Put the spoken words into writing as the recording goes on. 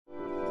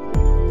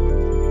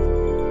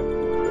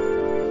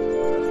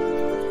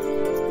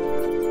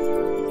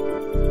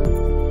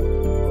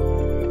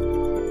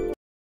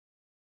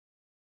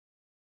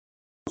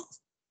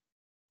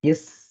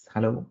Yes,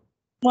 hello.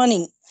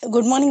 Morning.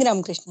 Good morning,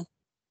 Ramakrishna.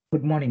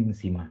 Good morning,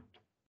 Seema.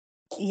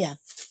 Yeah.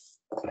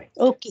 Right,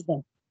 Okay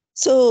then.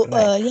 So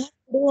right, yeah,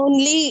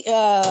 only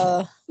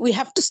we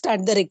have to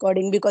start the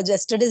recording because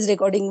yesterday's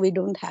recording we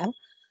don't have.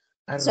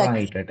 So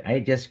right. I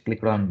just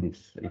clicked on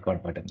this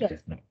record button sure,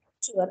 just now.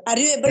 sure. Are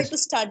you able Just to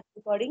start the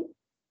recording?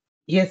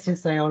 yes,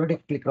 I already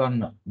clicked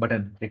on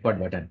button, record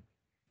button.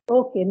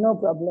 Okay, no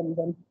problem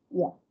then.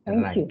 Yeah.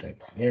 Thank you. Right.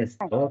 Yes,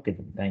 Thanks. okay.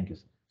 Then. Thank you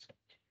so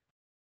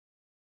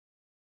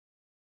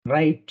much.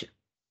 Right.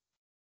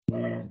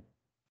 Mm,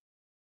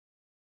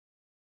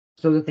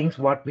 So the things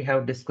what we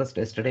have discussed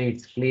yesterday,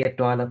 it's clear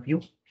to all of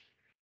you.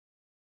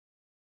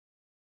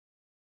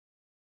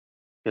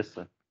 Yes,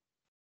 sir.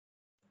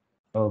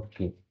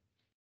 Okay.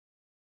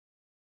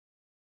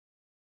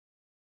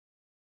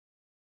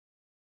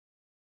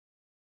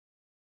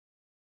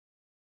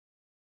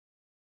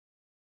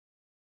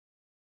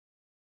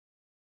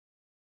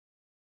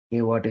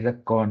 Okay, what is the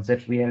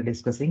concept we are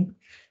discussing?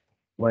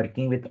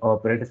 Working with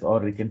operators, or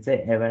we can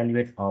say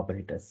evaluate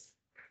operators.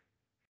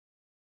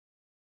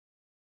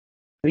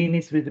 Screen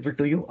is visible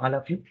to you, all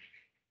of you.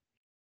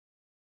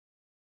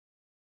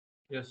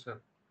 Yes,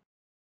 sir.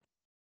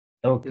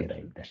 Okay, Yes, sir.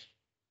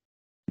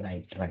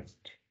 right then. Right.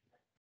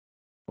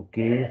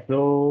 Okay,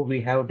 so we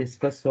have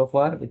discussed so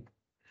far with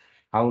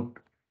how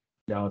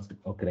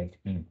JavaScript, okay,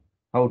 right.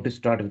 How to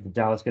start with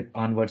JavaScript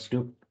onwards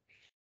to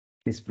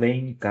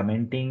displaying,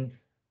 commenting,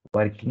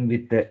 working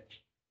with the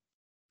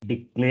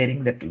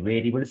declaring that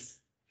variables,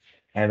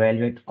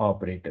 evaluate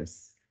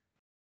operators.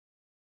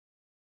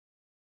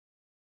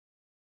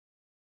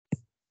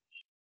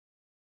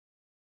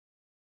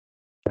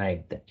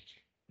 Right then.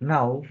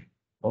 Now,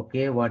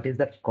 okay, what is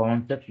the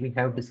concept we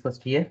have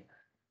discussed here?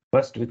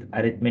 First with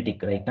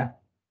arithmetic, right now?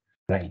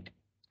 Right.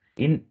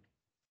 In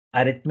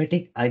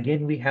arithmetic,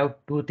 again, we have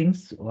two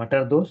things. What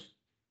are those?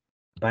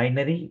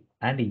 Binary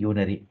and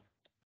unary.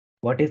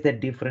 What is the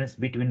difference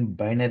between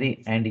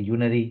binary and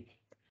unary?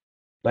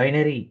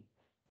 Binary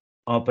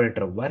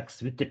operator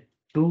works with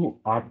two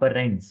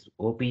operands,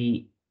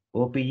 OPE,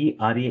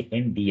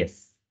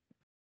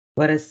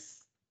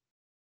 whereas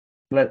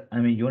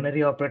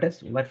unary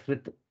operators works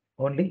with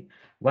only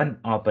one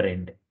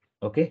operand.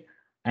 Okay,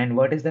 and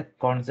what is the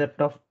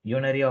concept of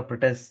unary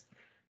operators?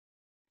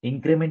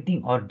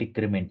 Incrementing or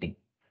decrementing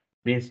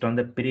based on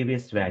the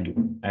previous value.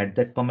 At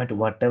that moment,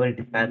 whatever it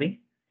is having,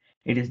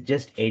 it is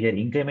just either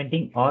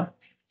incrementing or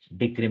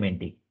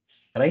decrementing,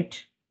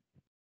 right?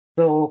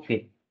 So,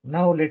 okay,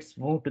 now let's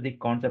move to the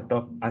concept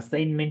of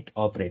assignment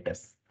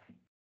operators.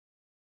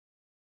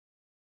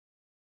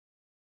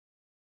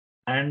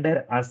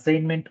 Under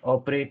assignment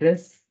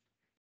operators,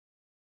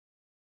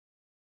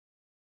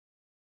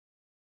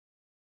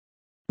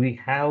 we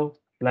have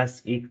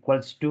plus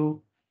equals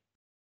to,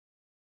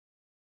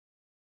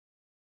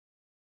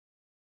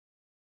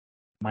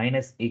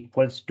 minus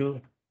equals to,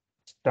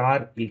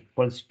 star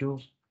equals to,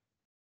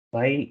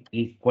 while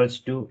equals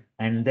to,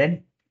 and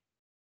then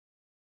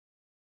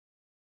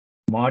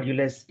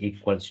modulus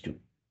equals to.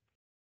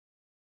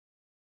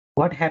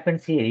 What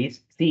happens here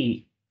is,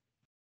 see,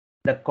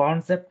 the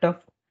concept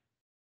of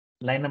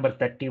line number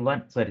 30,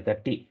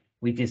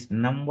 which is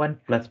num1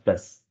 plus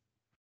plus.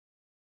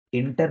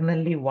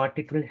 Internally, what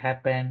it will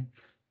happen,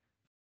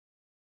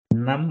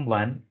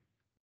 num1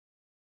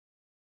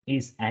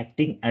 is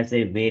acting as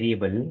a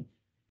variable,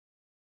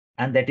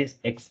 and that is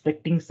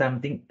expecting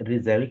something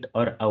result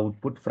or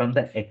output from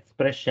the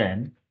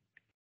expression.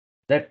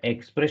 That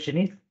expression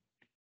is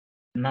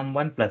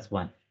num1 plus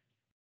 1.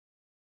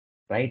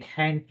 Right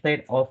hand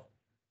side of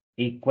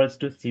equals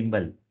to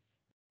symbol,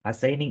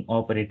 assigning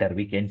operator,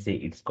 we can say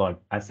it's called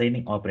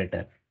assigning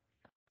operator.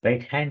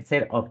 Right hand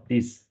side of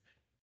this,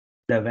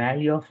 the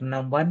value of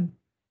num1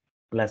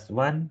 plus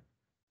 1,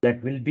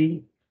 that will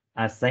be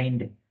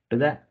assigned to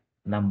the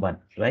num1,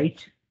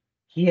 right?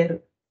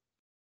 Here,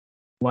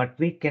 what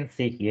we can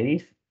say here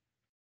is,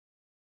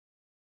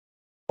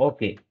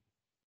 okay,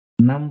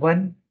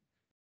 num1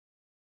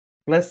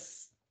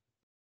 plus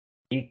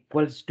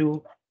equals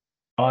to,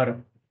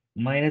 or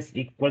minus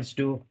equals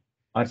to,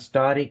 or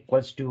star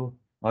equals to,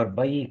 or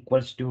by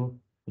equals to,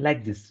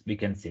 like this we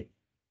can say.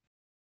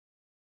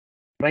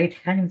 Right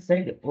hand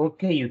side,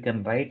 okay, you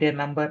can write a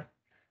number,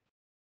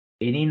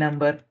 any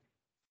number,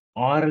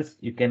 or else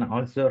you can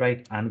also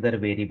write another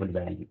variable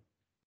value.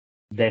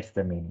 That's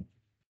the meaning.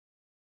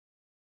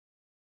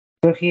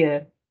 So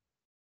here,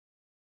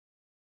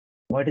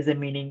 what is the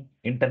meaning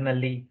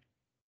internally?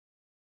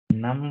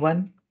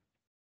 Num1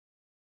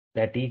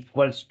 that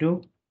equals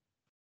to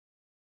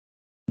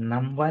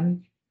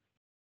num1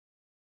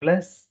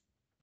 plus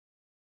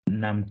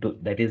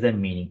num2. That is the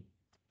meaning.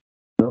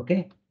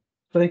 Okay.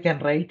 So you can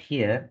write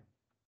here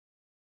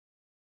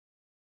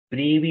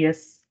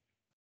previous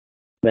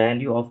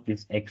value of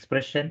this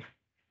expression.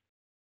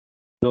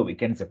 So we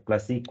can say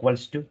plus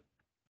equals to,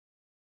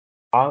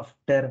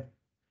 after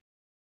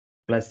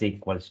plus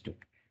equals to.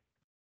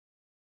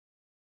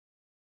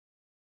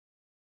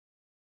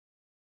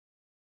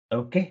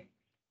 Okay.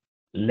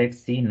 Let's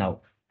see now.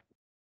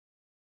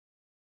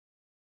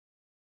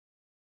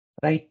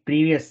 Right,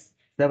 previous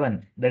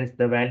 7, that is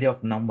the value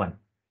of num1.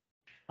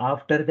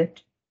 After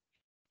that,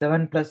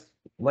 7 plus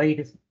y it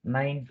is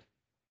 9.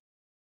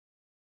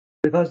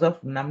 Because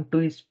of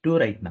num2 is 2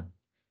 right now.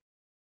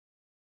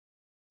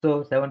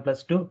 So 7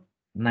 plus 2,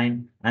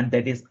 9, and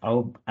that is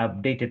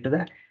updated to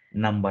the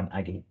num1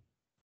 again.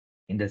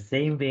 In the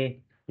same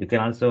way, you can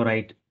also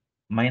write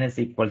minus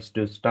equals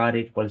to star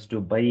equals to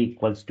by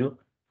equals to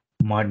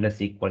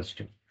modulus equals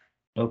to.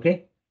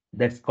 Okay,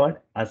 that's called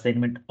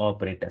assignment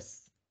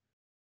operators.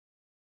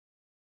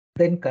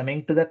 Then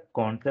coming to the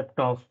concept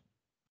of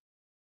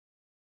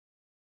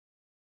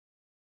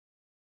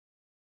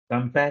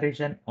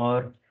comparison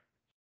or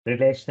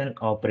relational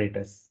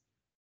operators.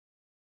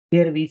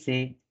 Here we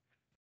say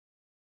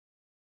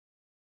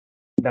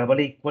double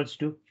equals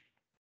to,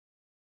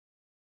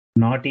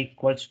 not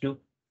equals to.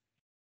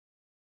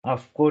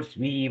 Of course,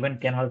 we even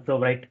can also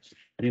write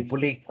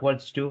triple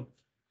equals to,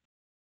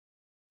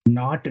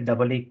 not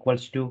double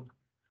equals to,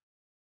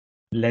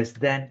 less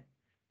than,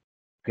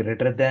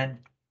 greater than,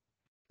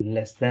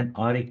 less than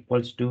or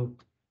equals to,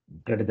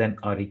 greater than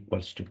or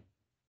equals to.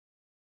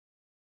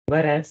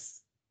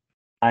 Whereas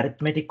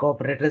arithmetic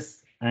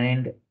operators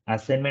and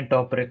assignment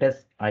operators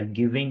are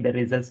giving the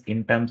results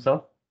in terms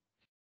of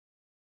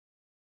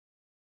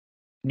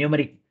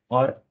numeric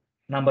or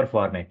number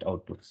format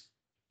outputs,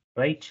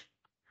 right?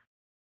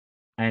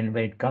 And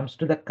when it comes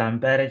to the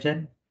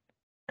comparison,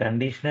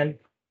 conditional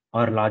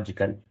or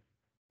logical,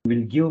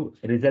 will give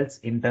results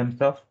in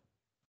terms of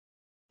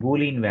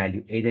Boolean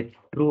value, either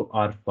true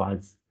or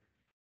false.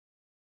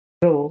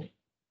 So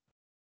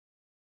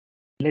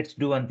let's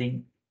do one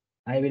thing.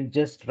 I will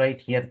just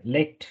write here,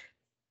 let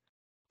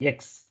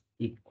x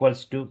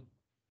equals to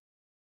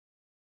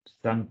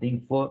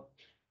something for,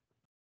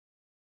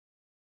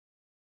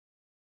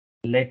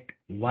 let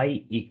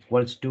y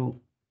equals to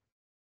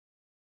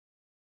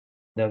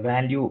the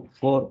value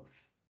 4,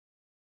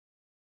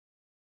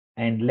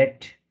 and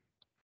let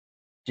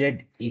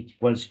z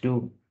equals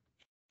to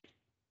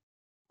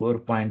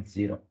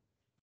 4.0.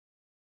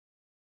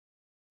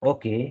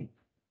 Okay,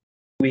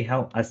 we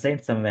have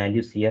assigned some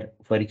values here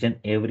for each and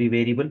every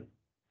variable.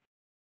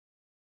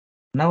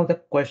 Now the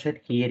question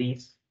here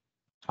is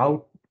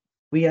how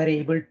we are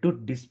able to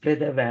display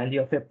the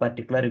value of a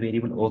particular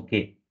variable.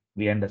 Okay,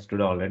 we understood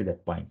already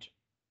that point.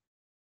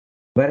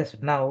 Whereas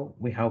now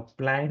we have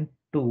planned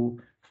to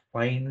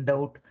find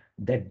out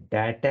the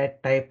data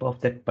type of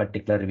that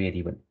particular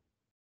variable.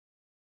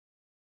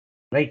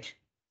 Right?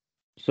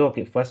 So,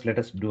 okay, first let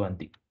us do one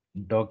thing.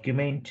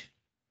 Document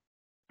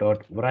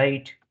dot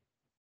write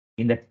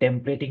in the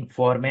templating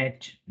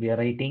format. We are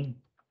writing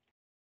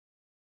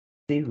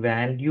the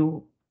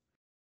value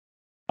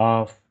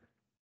of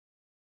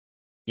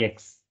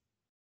x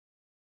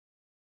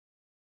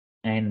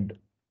and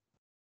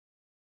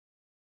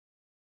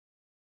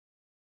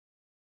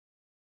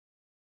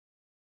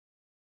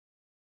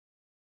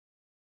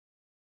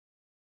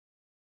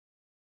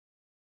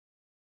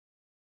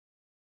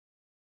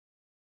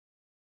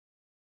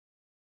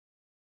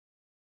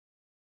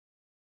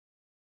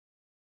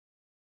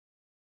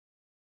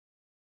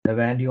the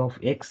value of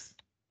x,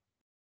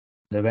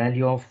 the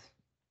value of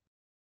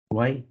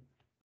y,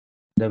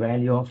 the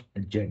value of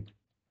z.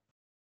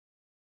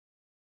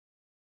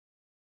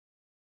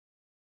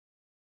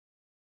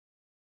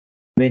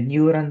 When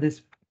you run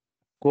this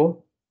code,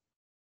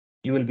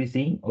 you will be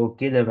seeing,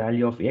 okay, the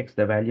value of x,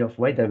 the value of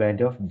y, the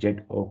value of z.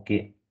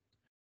 Okay.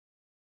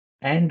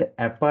 And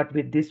apart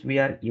with this, we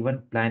are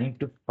even planning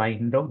to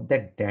find out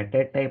the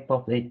data type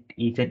of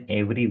each and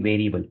every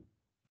variable.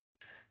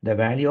 The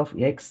value of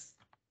x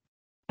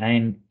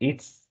and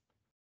its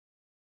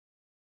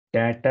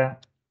data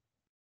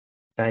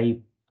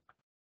type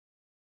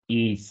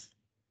is.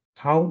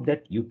 How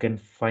that you can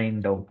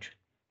find out?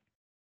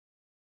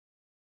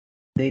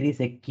 There is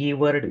a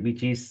keyword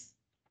which is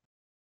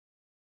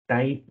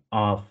type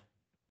of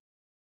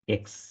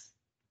x.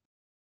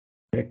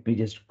 Let me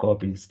just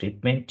copy the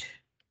statement.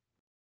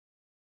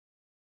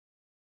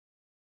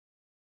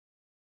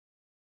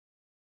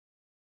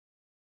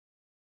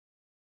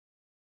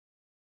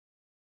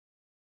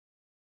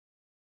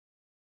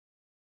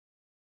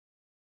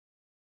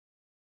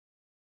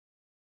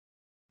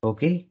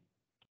 Okay.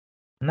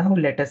 Now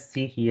let us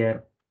see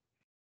here.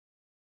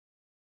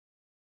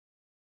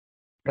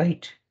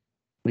 Right.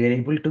 We are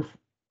able to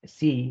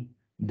see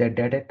the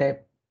data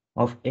type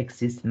of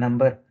x is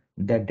number,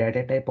 the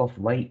data type of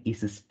y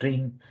is a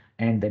string,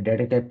 and the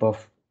data type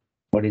of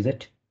what is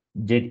it?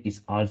 Z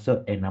is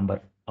also a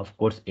number. Of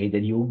course, either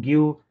you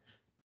give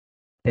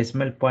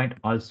decimal point,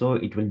 also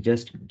it will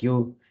just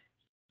give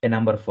a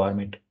number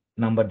format,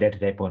 number data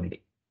type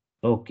only.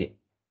 Okay.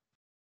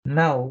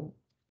 Now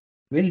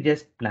we'll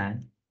just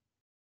plan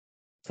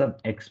some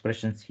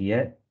expressions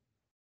here.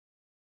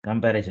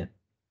 Comparison.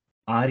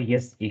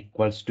 Rs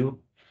equals to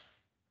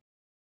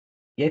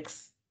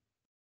x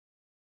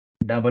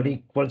double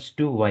equals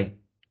to y.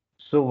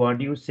 So what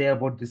do you say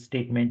about this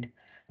statement?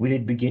 Will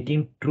it be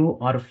getting true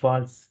or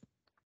false?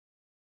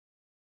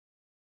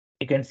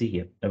 You can see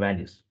here the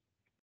values.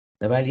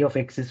 The value of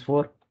x is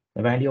 4.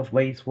 The value of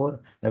y is 4.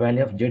 The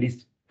value of z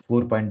is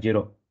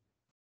 4.0.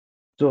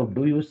 So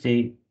do you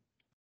say,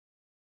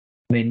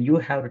 when you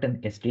have written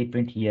a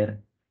statement here,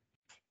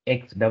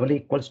 x double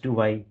equals to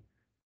y,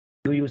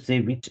 do you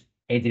say which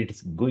either it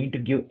is going to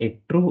give a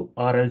true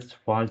or else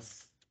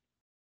false?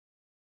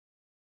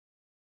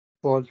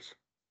 False.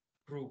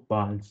 True.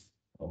 False.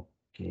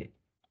 Okay.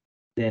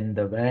 Then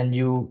the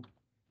value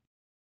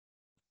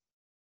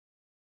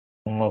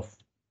of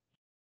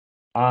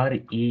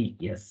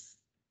RES.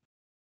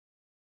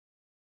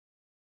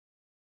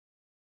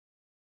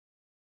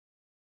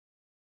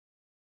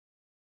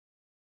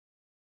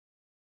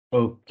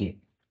 Okay.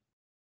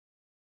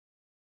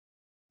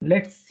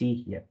 Let's see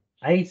here.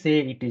 I say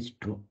it is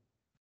true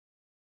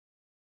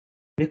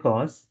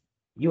because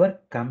you are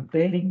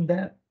comparing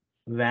the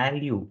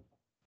value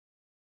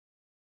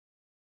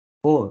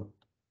 4.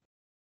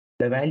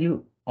 The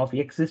value of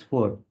x is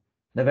 4.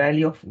 The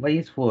value of y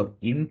is 4.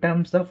 In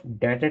terms of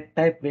data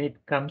type, when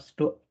it comes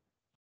to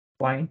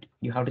point,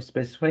 you have to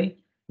specify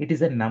it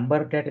is a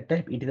number data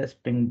type, it is a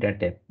string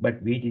data type.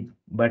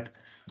 But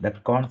the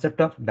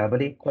concept of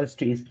double equals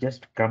to is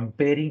just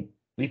comparing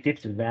with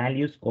its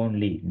values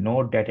only,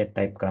 no data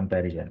type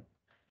comparison.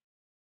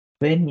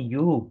 When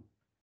you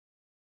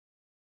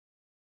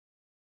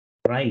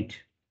write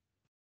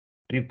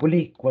triple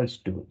equals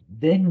to,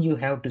 then you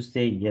have to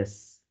say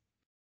yes,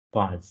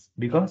 false,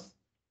 because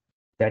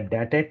the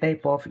data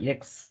type of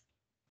x,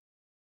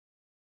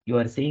 you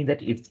are saying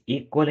that it's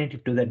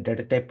equivalent to the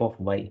data type of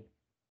y,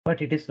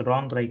 but it is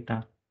wrong right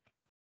now.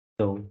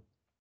 So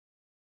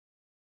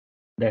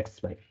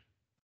that's why.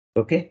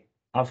 Okay,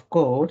 of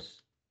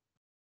course,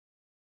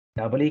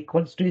 double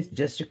equals to is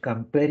just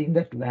comparing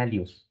the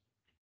values,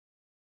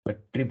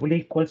 but triple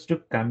equals to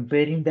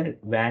comparing the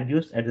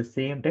values at the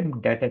same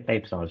time data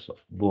types also,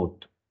 both.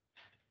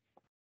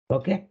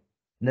 Okay,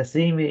 in the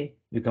same way,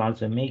 you can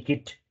also make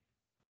it.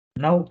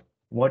 Now,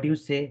 what you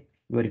say,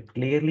 you are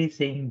clearly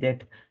saying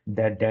that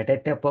the data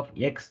type of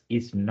x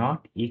is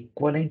not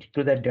equivalent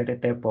to the data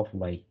type of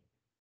y.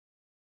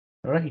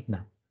 Right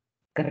now,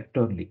 correct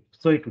only.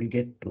 So it will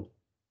get true.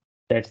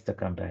 That's the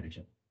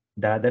comparison.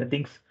 The other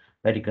things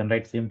that you can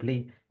write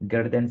simply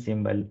greater than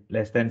symbol,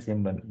 less than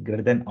symbol,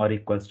 greater than or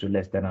equals to,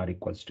 less than or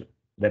equals to.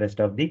 The rest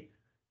of the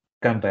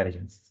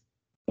comparisons.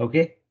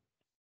 Okay.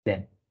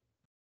 Then,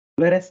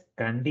 whereas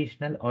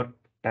conditional or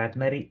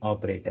ternary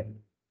operator,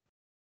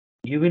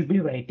 you will be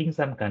writing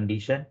some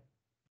condition.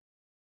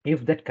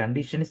 If that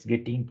condition is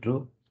getting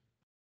true,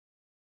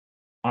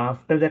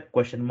 after that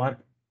question mark,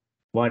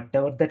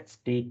 whatever that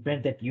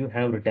statement that you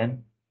have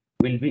written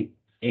will be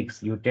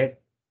executed.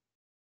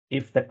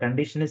 If the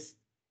condition is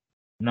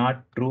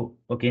not true,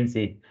 okay,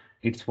 say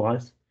it's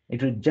false,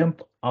 it will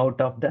jump out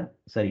of the,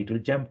 sorry, it will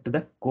jump to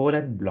the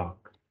colon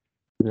block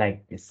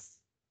like this.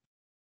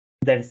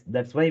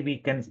 That's why we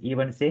can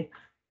even say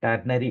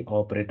ternary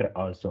operator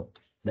also.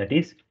 That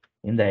is,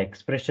 in the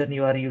expression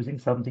you are using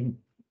something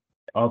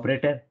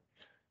operator,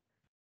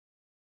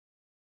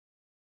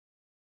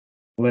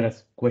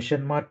 whereas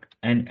question mark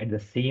and at the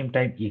same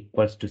time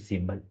equals to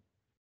symbol.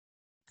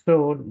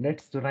 So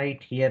let's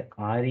write here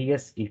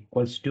res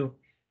equals to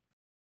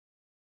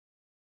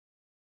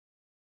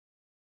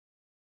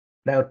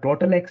the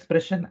total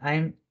expression I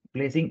am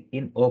placing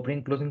in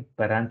opening closing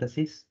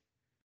parentheses.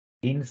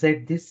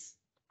 Inside this,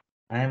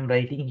 I am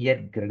writing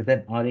here greater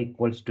than or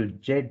equals to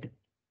z.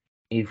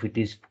 If it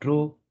is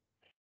true,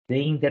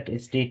 saying that a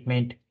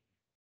statement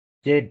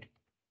z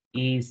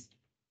is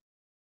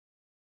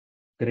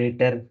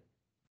greater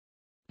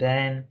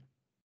than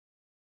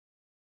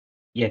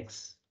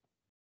x,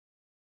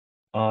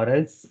 or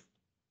else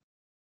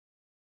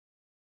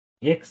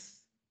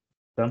x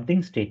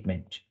something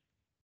statement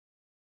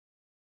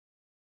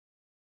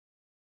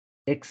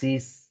x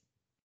is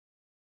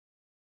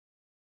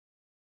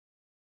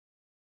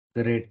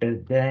greater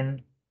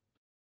than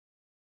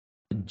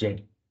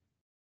z.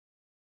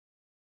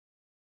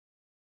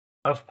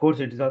 Of course,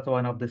 it is also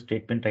one of the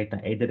statement right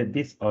now, either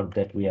this or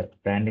that we are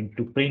planning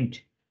to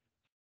print.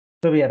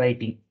 So we are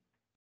writing,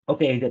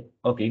 okay, either,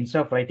 okay,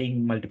 instead of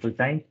writing multiple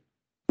times,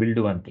 we'll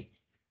do one thing.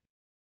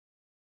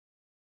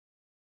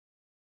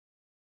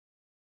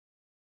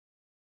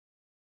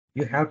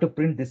 You have to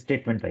print this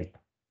statement right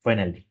now,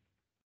 finally,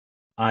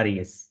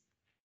 res.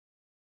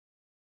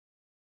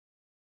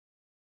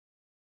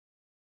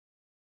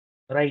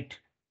 Right,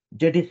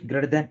 z is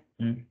greater than,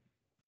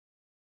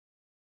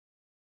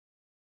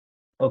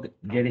 okay,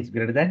 z is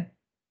greater than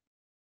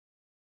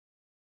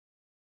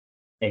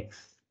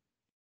x,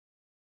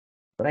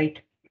 right?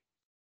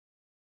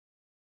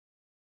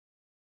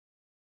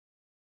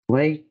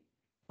 Why?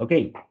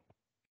 Okay,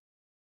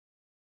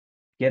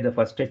 here the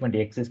first statement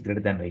x is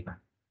greater than right now.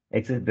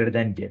 X is greater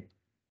than z,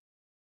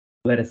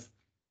 whereas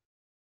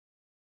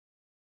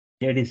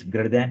z is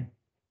greater than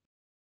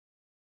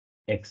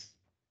x.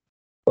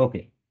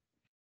 Okay,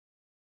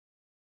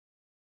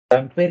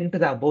 comparing to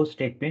the above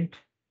statement,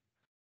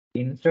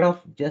 instead of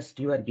just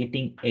you are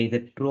getting either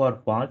true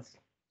or false,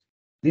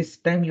 this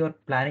time you are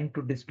planning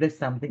to display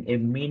something, a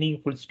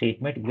meaningful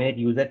statement where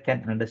user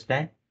can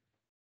understand.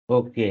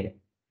 Okay,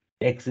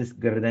 X is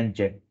greater than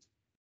Z,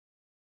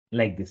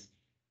 like this.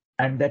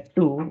 And that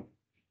too,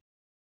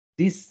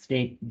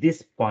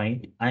 this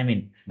point, I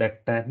mean the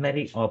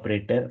ternary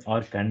operator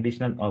or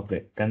conditional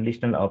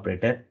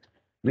operator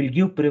will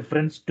give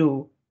preference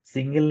to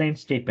single line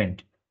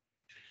statement.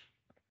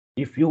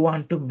 If you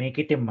want to make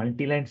it a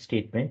multi-line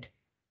statement,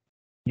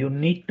 you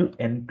need to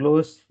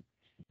enclose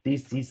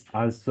this is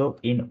also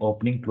in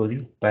opening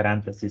closing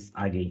parenthesis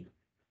again.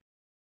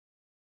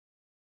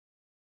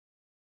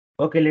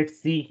 Okay, let's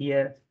see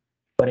here.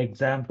 For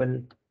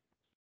example,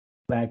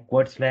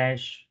 backward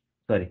slash,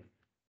 sorry,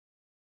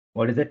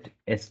 what is it?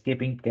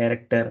 Escaping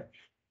character.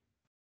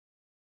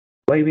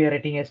 Why we are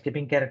writing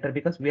escaping character?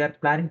 Because we are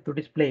planning to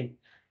display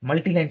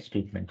multi-line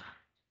statement.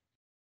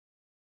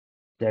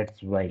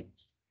 That's why.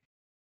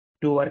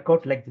 To work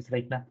out like this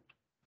right now.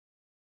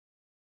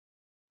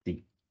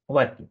 See,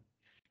 working.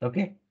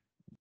 Okay.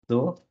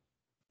 So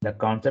the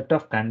concept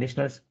of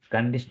conditional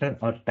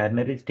or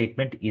ternary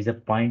statement is a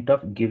point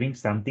of giving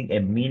something a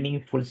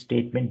meaningful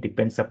statement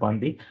depends upon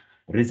the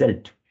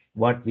result,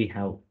 what we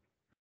have.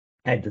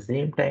 At the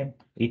same time,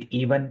 it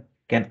even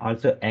can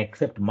also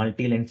accept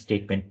multi-line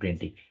statement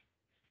printing.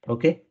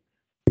 Okay,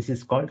 this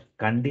is called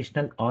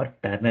conditional or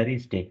ternary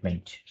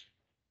statement.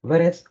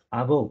 Whereas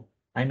above,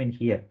 I mean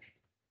here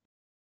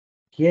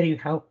you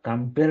have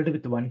compared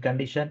with one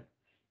condition.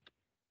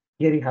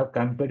 Here you have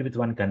compared with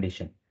one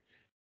condition.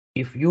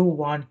 If you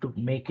want to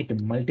make it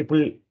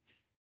multiple,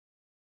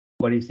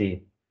 what do you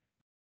say,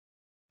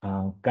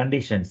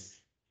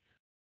 conditions,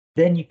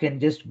 then you can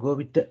just go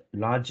with the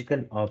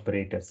logical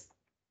operators.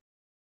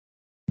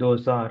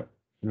 Those are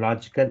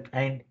logical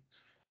and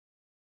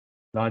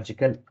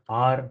logical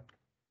or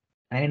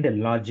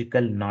and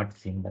logical not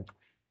symbol.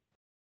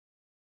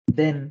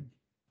 Then,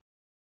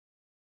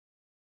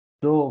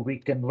 so we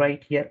can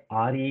write here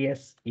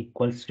RES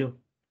equals to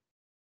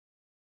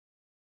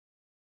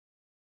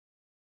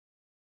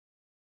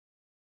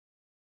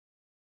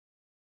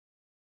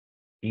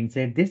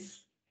inside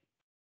this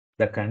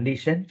the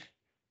condition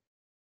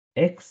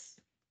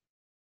X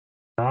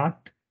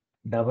dot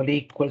double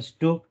equals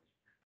to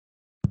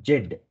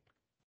Z.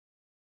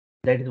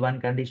 That is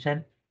one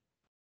condition.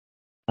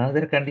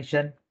 Another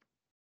condition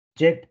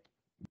Z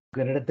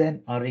greater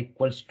than or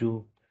equals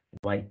to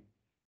Y.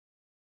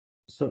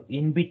 So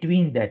in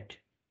between that,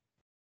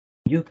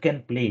 you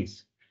can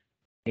place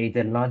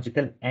either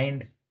logical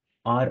AND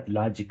or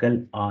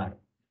logical OR.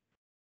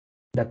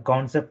 The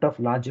concept of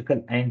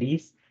logical AND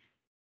is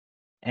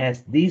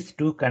as these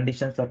two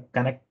conditions are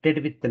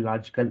connected with the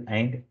logical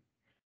AND,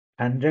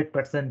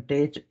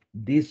 100%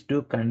 these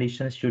two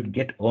conditions should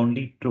get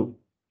only true.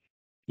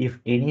 If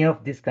any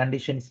of these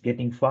conditions is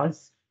getting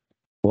false,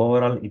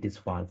 overall it is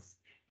false.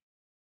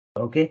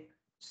 Okay,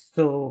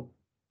 so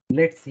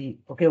let's see.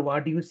 Okay,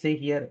 what do you say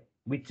here?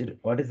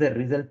 What is the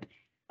result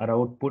or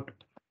output?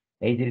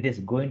 Either it is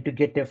going to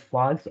get a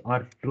false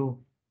or true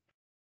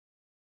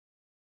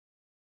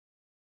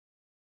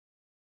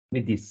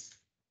with this.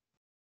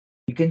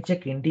 You can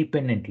check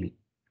independently,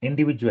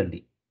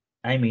 individually.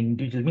 I mean,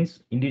 individual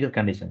means individual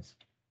conditions.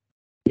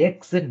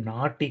 X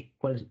not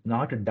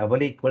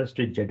double equals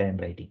to Z I am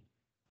writing.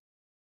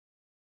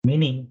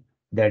 Meaning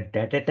that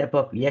data type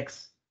of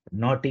X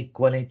not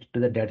equivalent to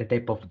the data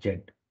type of Z.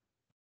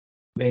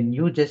 When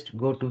you just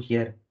go to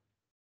here,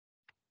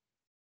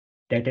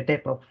 data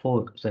type of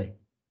 4, sorry,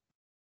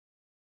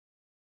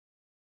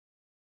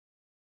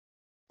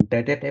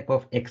 data type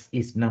of X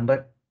is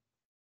number,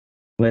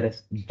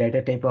 whereas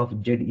data type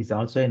of Z is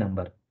also a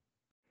number,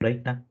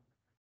 right now.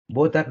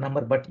 Both are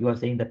number, but you are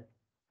saying that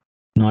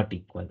not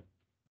equal.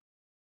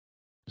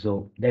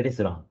 So that is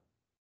wrong.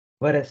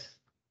 Whereas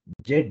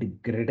Z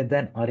greater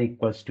than or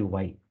equals to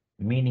Y,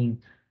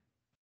 meaning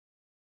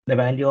the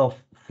value of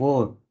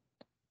 4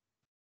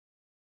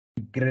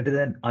 greater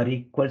than or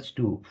equals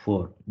to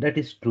 4. That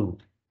is true.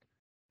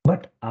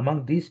 But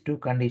among these two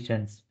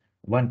conditions,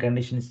 one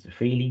condition is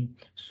failing,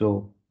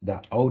 so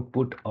the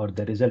output or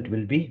the result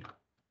will be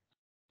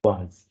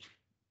false.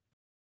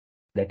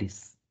 That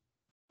is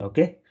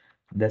okay.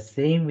 The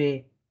same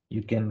way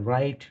you can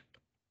write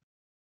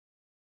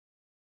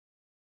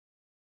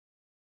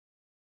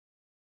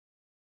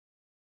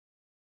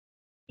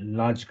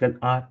logical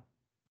OR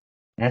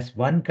as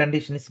one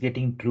condition is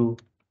getting true,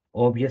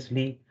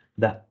 obviously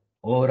the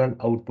overall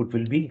output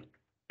will be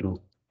true.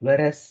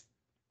 Whereas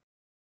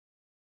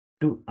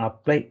to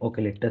apply,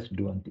 okay, let us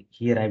do one thing.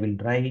 Here I will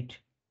write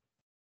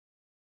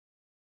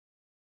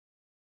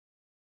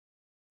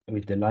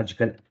with the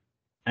logical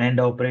AND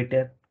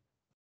operator,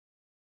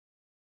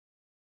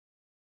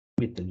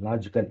 with the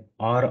logical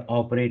OR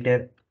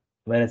operator,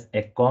 whereas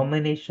a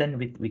combination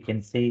with, we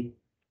can say,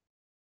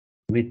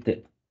 with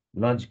the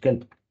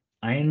logical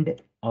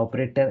AND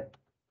operator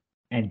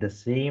at the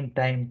same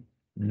time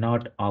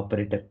not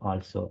operator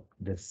also.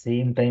 The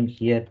same time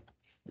here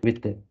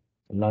with the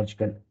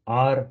logical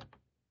OR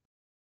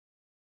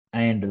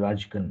and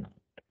logical NOT.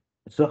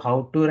 So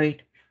how to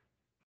write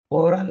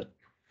overall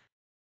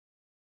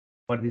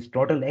for this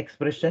total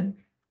expression?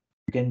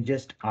 You can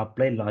just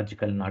apply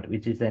logical NOT,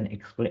 which is an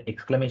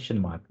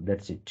exclamation mark.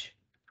 That's it.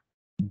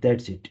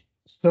 That's it.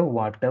 So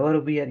whatever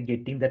we are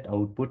getting that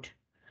output,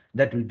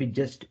 that will be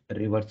just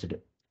reversed.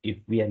 If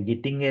we are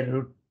getting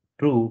a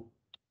true,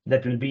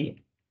 that will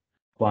be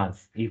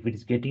false. If it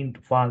is getting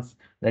false,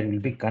 that will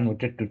be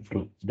converted to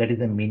true. That is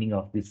the meaning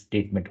of this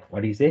statement.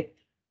 What do you say?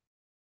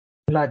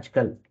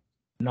 Logical,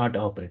 not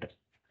operator.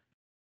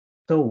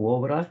 So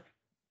overall,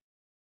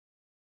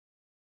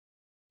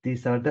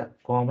 these are the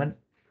common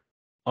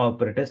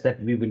operators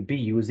that we will be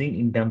using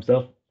in terms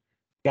of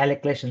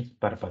calculations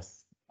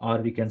purpose, or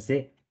we can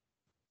say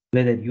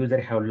whether user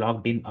have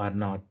logged in or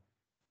not.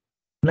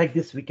 Like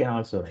this, we can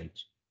also write.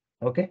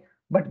 Okay,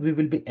 but we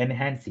will be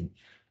enhancing.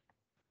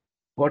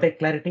 Got a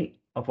clarity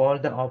of all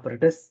the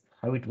operators,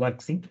 how it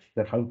works in,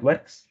 how it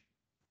works.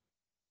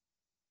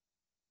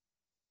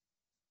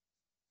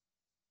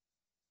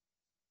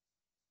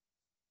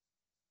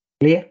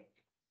 Clear?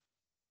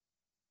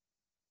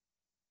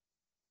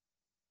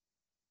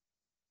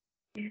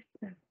 Yes,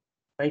 sir.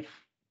 Right.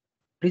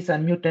 Please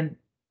unmute and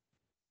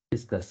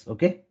discuss.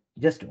 Okay.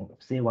 Just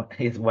say one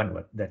is one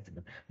word. That's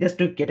it. Just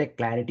to get a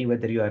clarity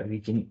whether you are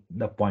reaching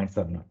the points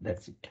or not.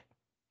 That's it.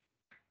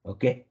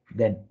 Okay.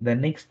 Then the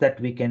next that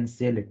we can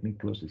say, let me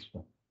close this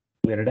one.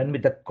 We are done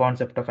with the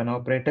concept of an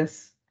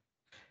operators.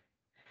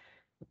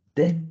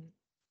 Then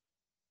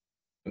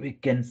we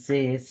can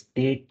say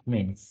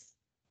statements,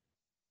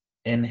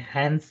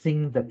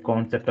 enhancing the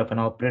concept of an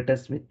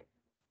operators with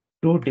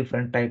two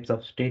different types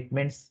of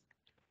statements.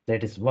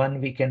 That is one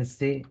we can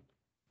say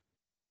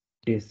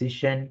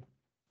decision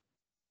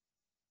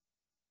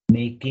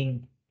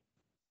making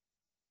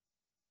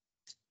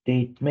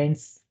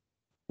statements,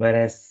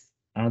 whereas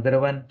another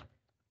one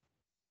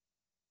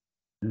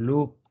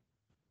loop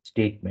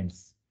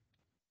statements.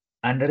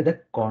 Under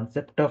the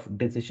concept of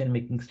decision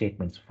making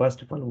statements,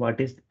 first of all, what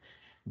is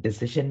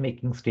decision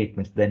making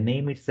statements? The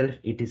name itself,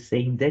 it is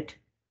saying that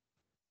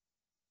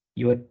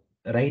you are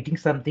writing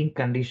something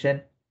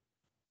condition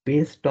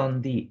based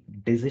on the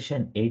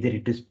decision, either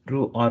it is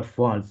true or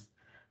false,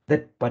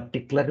 that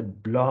particular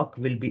block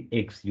will be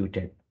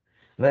executed.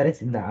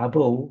 Whereas in the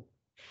above,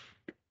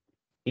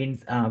 in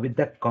with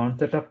the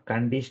concept of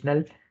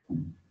conditional,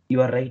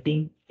 you are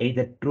writing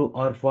either true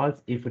or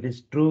false. If it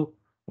is true,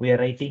 we are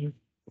writing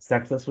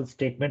successful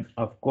statement,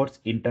 of course,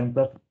 in terms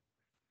of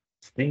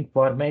string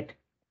format,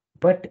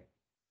 but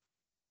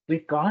we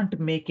can't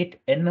make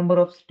it a number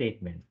of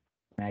statements.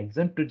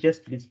 Maximum to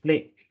just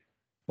display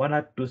one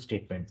or two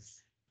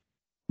statements,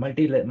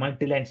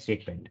 multi-line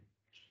statement.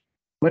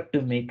 But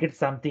to make it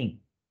something,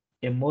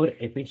 a more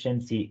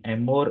efficiency, a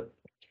more,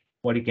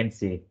 what you can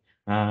say,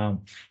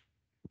 um,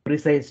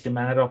 precise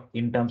manner of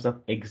in terms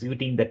of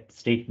executing that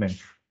statement,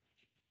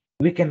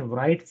 we can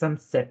write some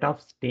set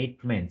of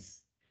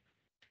statements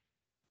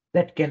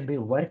that can be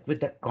worked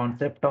with the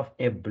concept of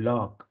a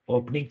block,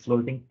 opening,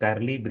 closing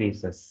curly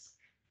braces.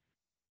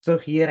 So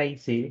here I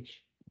say,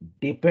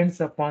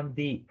 depends upon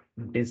the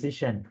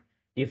decision.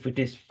 If it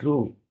is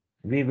true,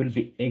 we will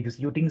be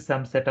executing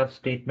some set of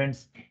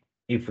statements.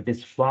 If it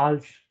is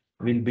false,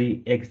 we'll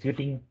be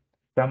executing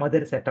some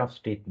other set of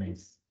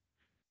statements.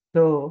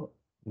 So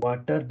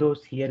what are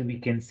those here? We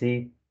can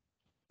say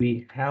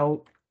we have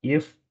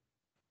if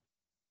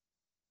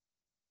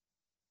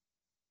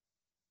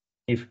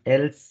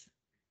else,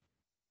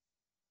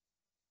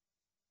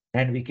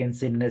 and we can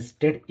say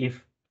nested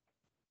if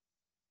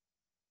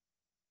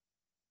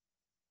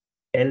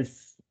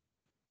else,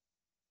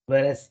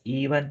 whereas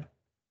even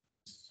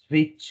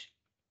switch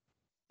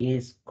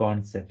is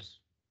concepts.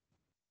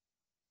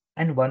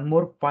 And one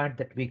more point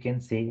that we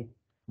can say,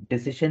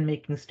 decision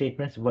making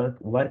statements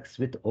works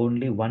with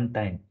only one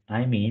time.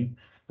 I mean,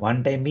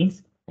 one time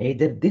means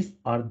either this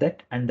or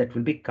that, and that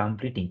will be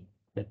completing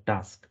the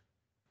task.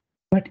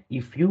 But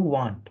if you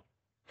want,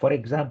 for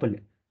example,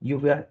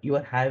 you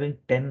are having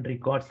 10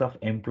 records of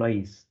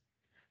employees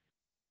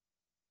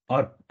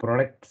or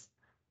products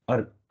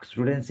or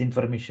students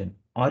information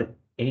or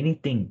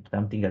anything,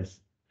 something else.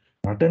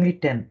 Not only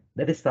 10,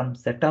 there is some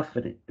set of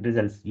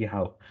results you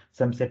have,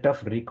 some set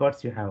of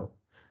records you have,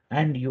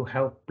 and you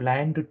have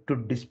planned to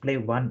display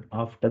one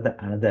after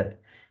the another,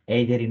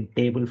 either in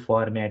table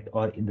format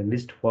or in the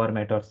list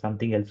format or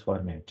something else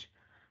format.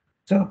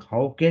 So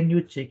how can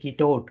you check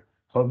it out?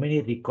 How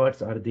many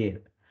records are there?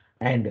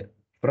 And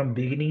from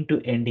beginning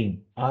to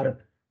ending, or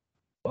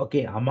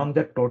okay, among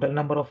the total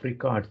number of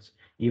records,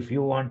 if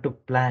you want to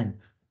plan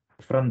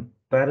from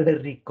third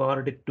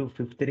record to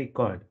fifth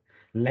record,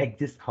 like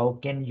this, how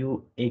can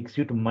you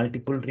execute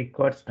multiple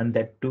records and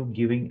that too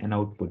giving an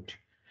output?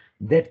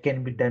 That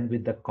can be done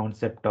with the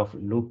concept of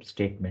loop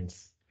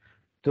statements.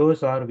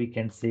 Those are, we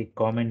can say,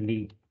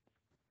 commonly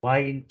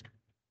while,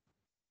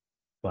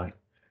 while.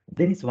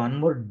 There is one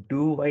more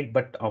do while,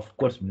 but of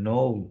course,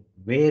 no,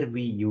 where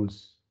we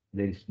use,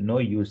 there is no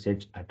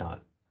usage at all.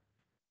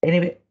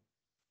 Anyway,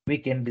 we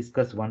can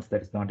discuss once.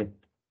 That is not a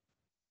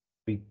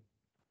big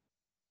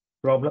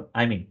problem.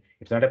 I mean,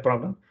 it's not a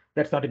problem.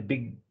 That's not a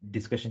big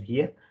discussion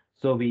here.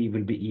 So we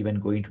will be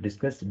even going to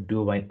discuss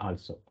do while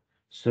also.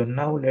 So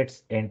now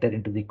let's enter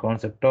into the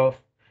concept of,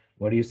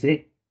 what do you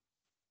say,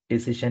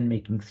 decision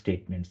making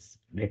statements.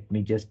 Let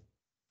me just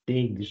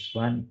take this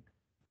one.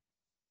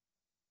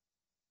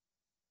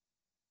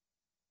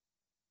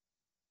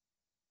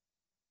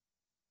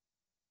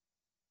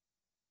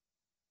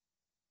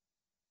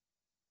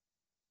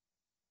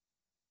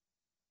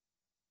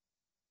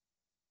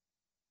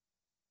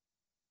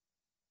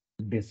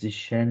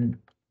 Decision.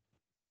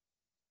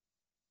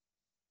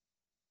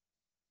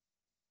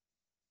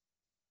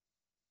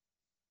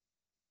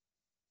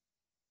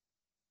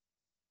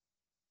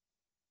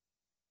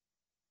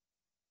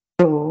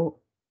 So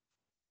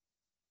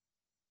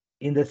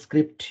in the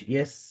script,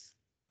 yes,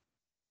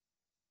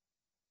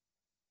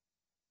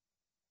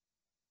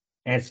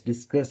 as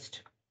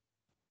discussed,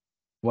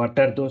 what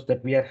are those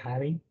that we are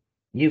having?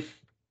 If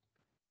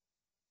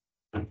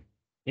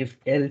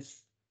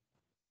else,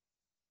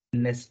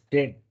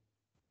 nested,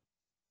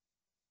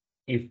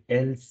 if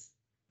else,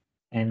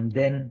 and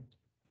then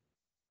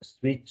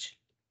switch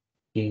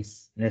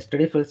case.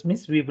 Nested if else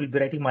means we will be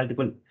writing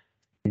multiple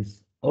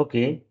things.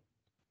 Okay,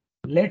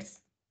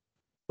 let's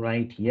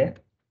write here.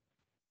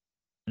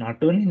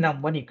 Not only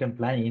num1 you can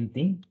plan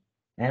anything.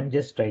 I'm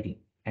just writing.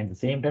 At the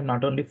same time,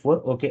 not only 4.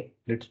 Okay,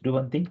 let's do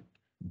one thing.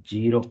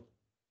 0.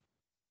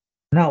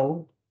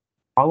 Now,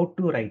 how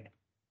to write?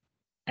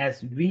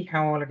 As we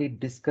have already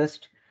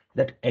discussed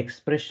that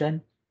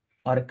expression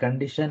or a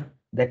condition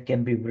that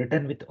can be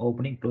written with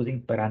opening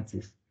closing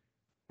parenthesis.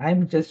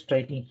 I'm just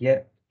writing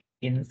here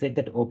inside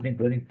that opening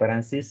closing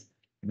parenthesis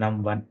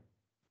num1,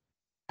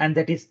 and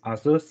that is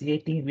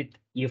associating with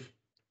if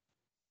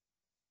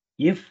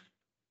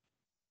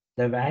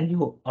the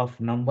value of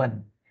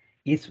num1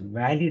 is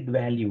valid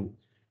value,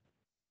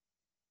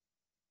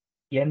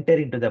 enter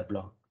into the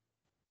block.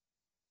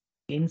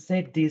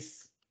 Inside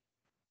this,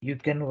 you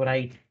can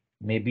write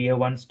maybe a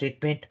 1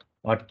 statement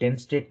or 10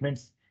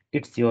 statements.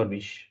 It's your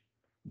wish.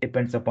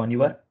 Depends upon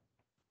your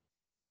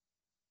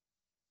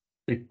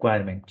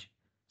requirement.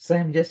 So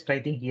I'm just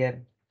writing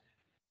here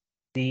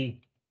the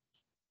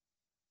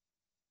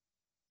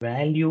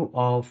value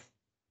of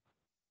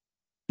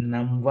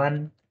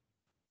num1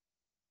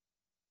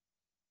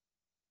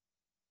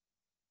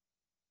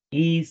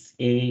 is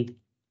a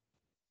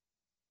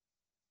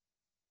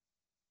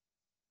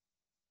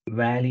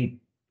valid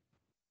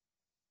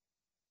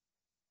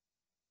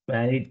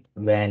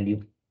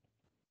value.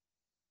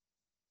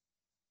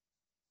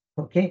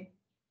 Okay,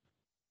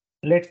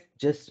 let's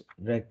just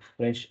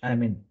refresh,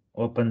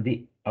 open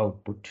the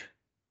output.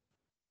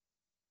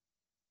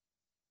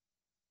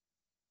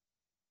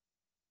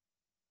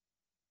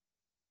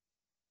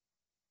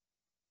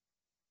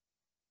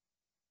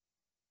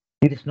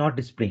 It is not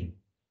displaying.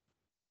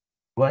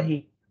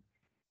 Why?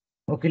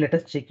 Okay, let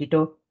us check it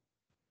out.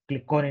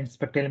 Click on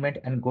inspect element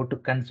and go to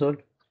console.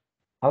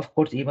 Of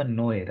course, even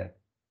no error.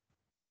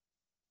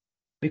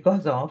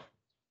 Because of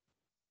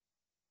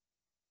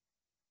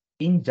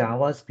in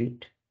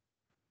JavaScript,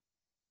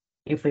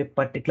 if a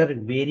particular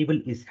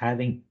variable is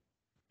having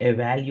a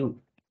value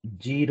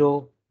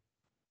 0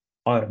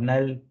 or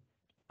null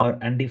or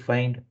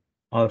undefined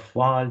or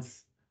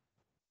false,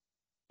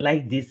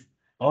 like this,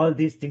 all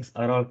these things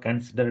are all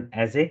considered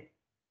as a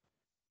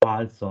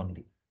false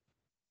only.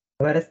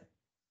 Whereas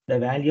the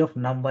value of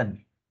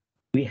num1,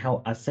 we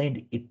have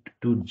assigned it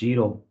to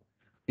 0.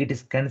 It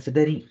is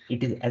considering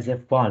it is as a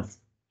false.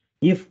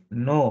 If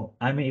no,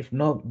 if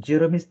no,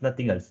 0 means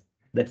nothing else.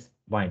 That's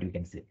point you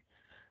can say.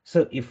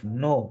 So if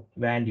no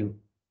value,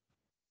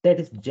 that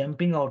is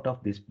jumping out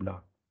of this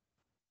block.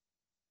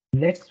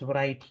 Let's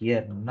write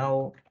here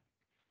now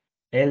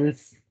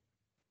else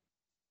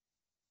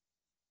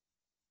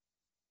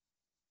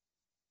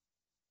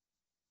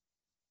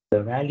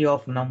the value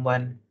of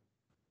num1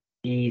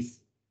 is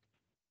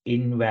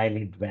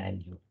invalid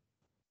value.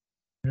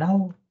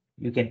 Now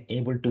you can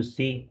able to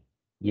see,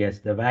 yes,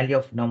 the value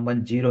of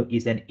num1 0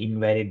 is an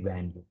invalid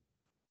value.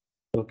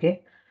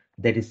 Okay,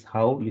 that is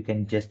how you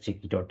can just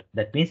check it out.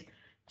 That means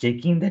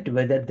checking that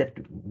whether that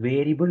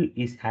variable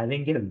is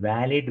having a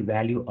valid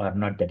value or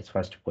not. That is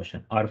first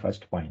question or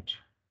first point.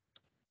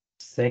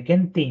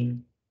 Second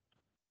thing,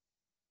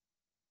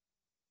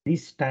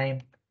 this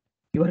time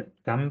you are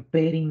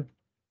comparing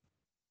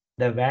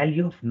the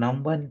value of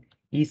num1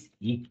 is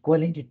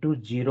equivalent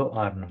to 0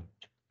 or not.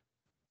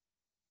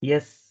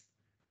 Yes,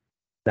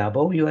 the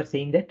above you are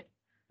saying that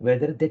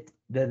whether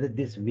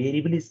this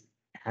variable is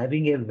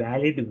having a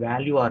valid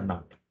value or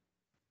not.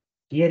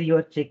 Here you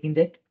are checking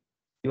that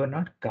you are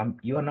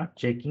not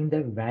checking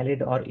the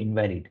valid or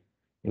invalid.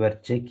 You are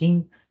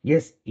checking,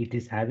 yes, it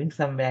is having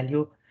some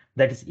value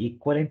that is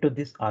equivalent to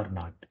this or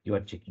not. You are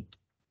checking.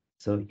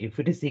 So if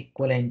it is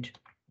equivalent,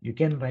 you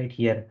can write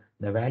here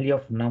the value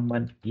of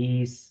num1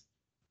 is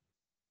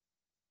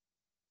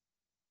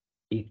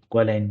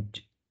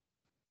equivalent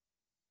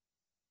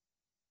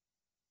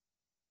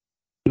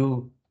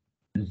to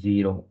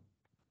 0.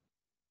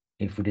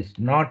 If it is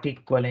not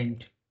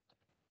equivalent,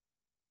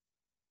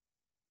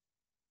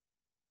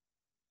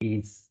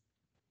 is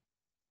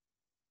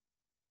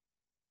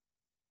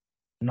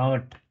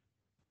not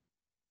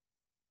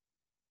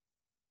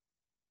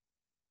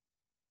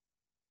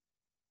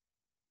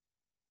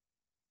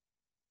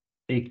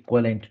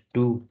equivalent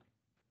to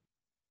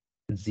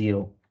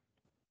 0.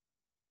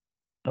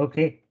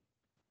 Okay,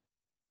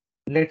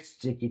 let's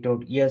check it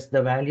out. Yes,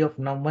 the value of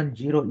num1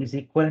 0 is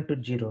equivalent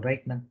to 0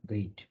 right now.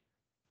 Great.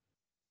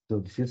 So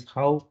this is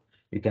how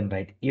you can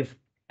write if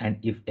and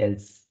if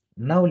else.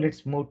 Now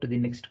let's move to the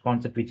next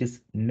concept, which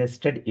is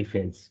nested if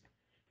else.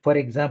 For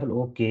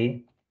example,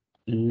 okay,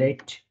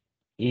 let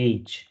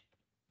age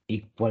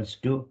equals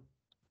to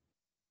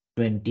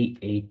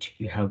 28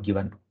 you have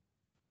given.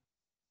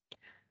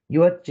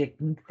 You are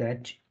checking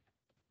that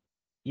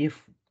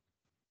if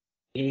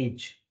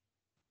age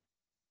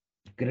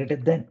greater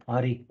than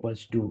or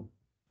equals to,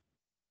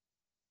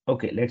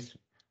 okay, let's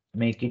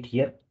make it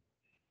here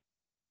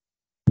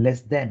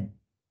less than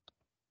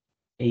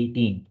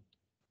 18,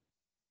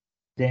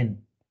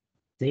 then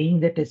saying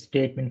that a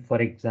statement,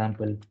 for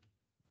example,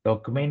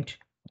 document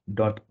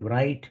dot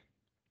write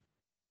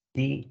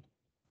the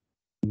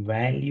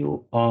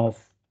value of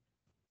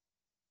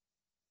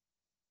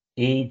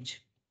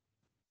age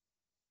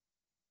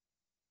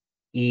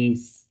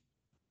is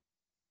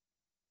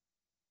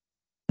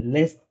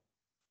less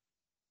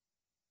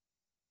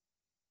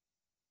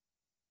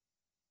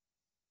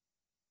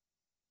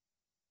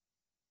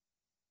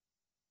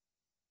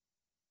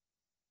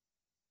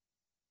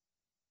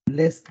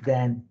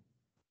than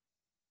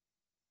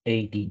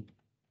 18.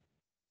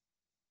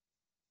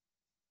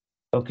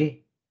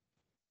 Okay.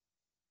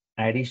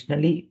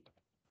 Additionally,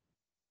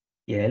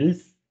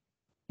 else,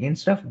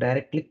 instead of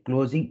directly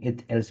closing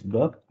it else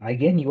block,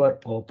 again you are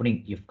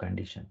opening if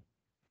condition.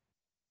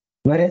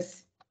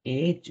 Whereas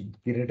age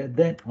greater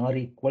than or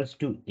equals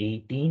to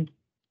 18,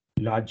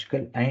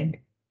 logical and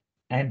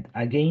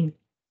again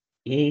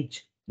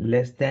age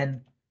less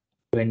than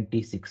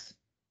 26.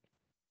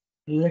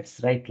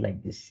 Let's write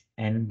like this,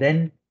 and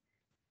then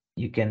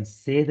you can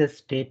say the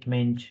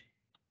statement,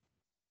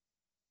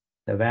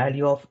 the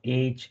value of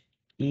age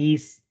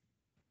is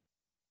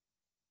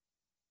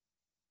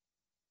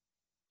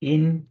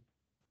in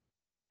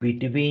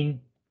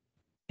between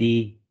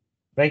the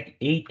right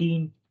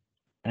 18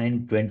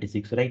 and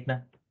 26 right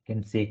now,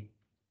 can say.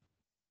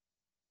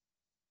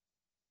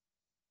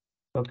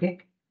 Okay,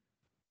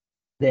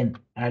 then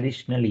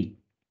additionally,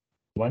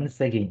 once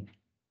again,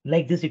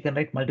 like this you can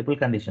write multiple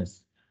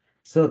conditions.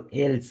 So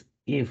else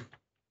if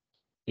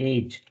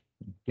age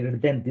greater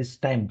than this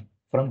time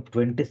from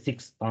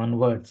 26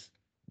 onwards,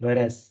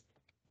 whereas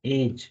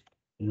age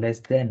less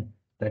than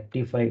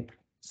 35,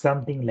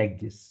 something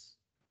like this.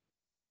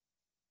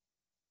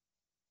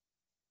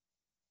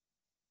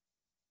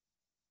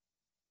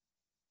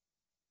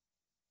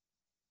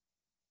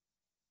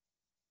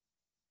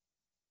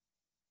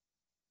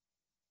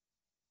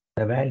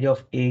 The value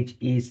of age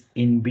is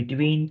in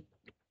between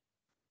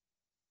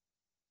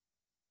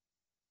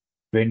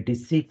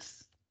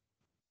 26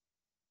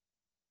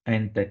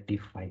 and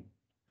 35.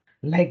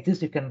 Like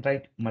this, you can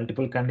write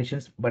multiple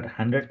conditions, but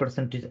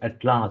 100% is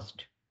at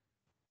last.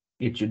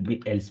 It should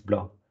be else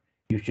block.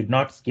 You should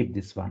not skip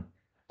this one.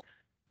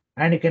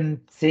 And you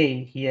can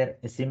say here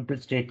a simple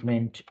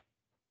statement,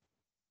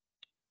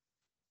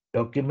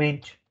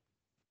 document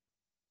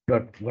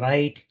dot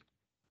write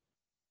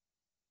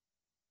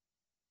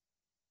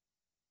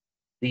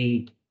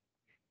the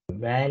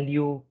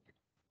value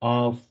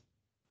of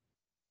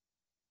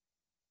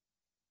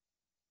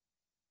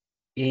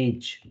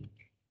age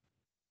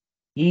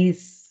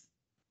is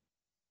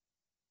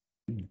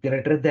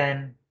greater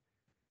than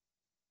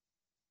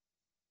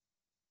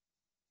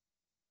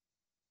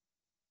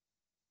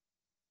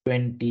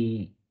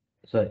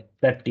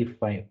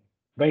 35.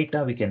 Right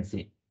now we can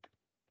say.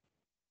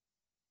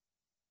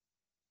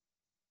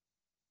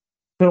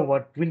 So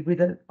what will be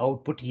the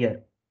output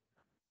here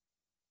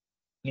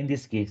in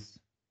this case?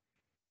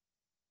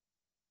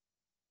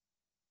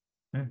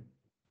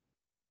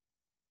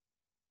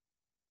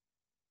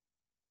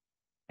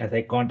 As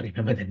I can't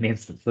remember the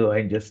names, so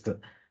I'm just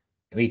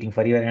waiting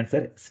for your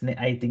answer.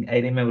 I think I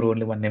remember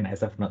only one name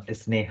as of now.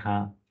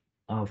 Sneha,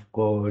 of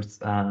course.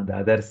 The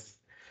others,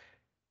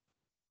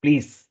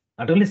 please,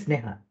 not only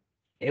Sneha,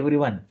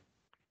 everyone.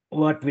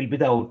 What will be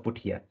the output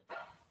here?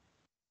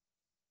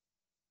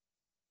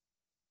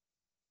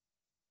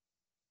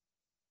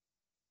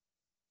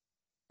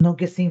 No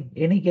guessing.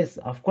 Any guess?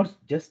 Of course,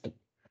 just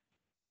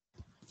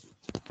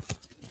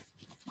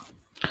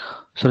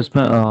sir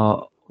इसमें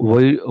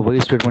वही वही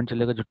statement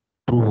चलेगा जो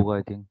true होगा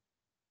I think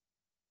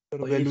Sir,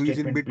 which value is in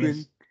statement between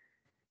means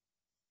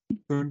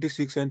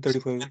 26 and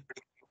 35.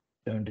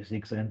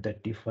 26 and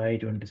 35,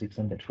 26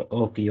 and 35.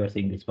 Okay, you are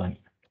saying this one.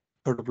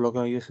 Third block,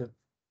 yes, sir.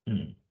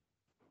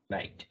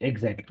 Right,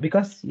 exactly.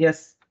 Because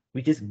yes,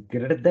 which is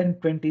greater than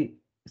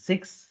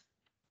 26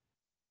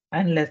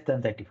 and less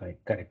than 35.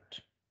 Correct.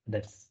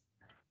 That's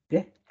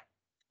okay.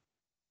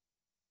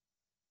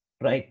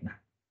 Right now,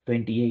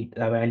 28.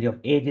 The value of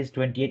age is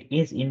 28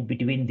 is in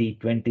between the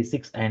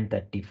 26 and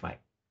 35.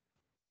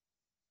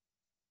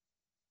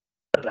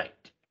 Right.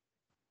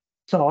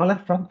 So all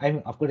are from, I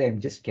mean, of course, I'm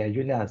just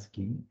casually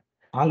asking,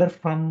 all are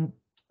from,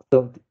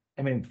 so,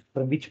 I mean,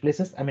 from which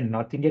places? I mean,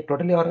 North India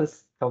totally or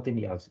is South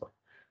India also?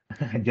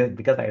 Just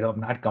because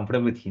I'm not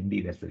comfortable with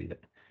Hindi, that's the reason.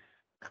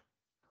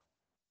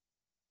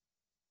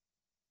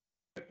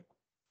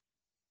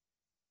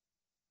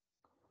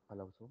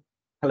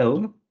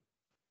 Hello.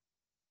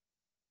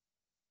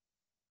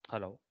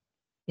 Hello.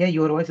 Yeah,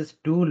 your voice is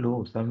too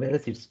low. Somewhere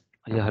else it's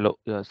Yeah, hello.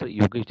 Yeah, sir,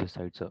 Yogesh this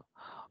side, sir.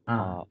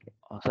 Uh, okay.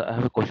 sir, I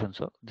have a question,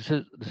 sir. This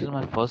is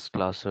my first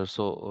class, sir.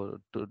 So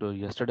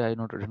yesterday I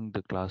not attending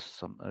the class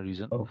some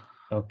reason. Oh,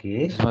 This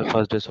okay. is my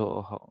first day,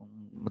 so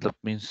मतलब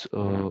means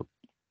Tell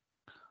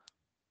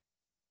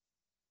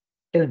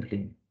me, tell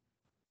me.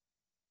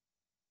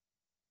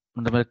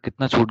 मतलब मेरा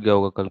कितना छूट गया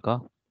होगा कल का?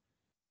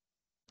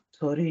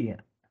 Sorry,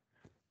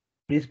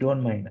 please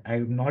don't mind.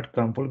 I'm not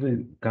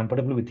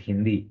comfortable with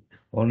Hindi,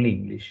 only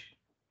English.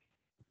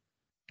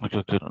 Okay,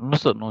 okay. No,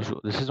 sir, no issue.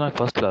 This is my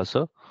first class,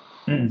 sir.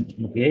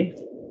 Okay.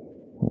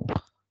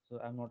 So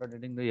I'm not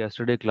attending the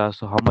yesterday class.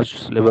 So how much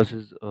syllabus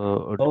is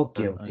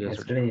Okay, done okay.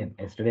 yesterday?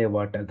 Yesterday,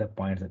 what are the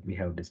points that we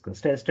have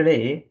discussed?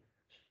 Yesterday,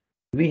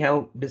 we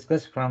have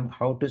discussed from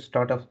how to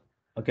start off.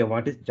 Okay,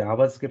 what is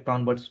JavaScript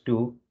onwards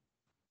to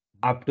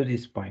up to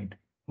this point.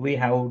 We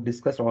have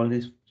discussed all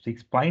these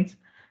 6 points,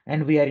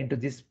 and we are into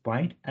this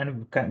point,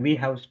 and we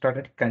have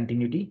started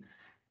continuity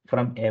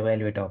from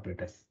evaluate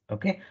operators.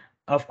 Okay,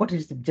 of course,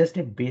 it's just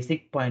a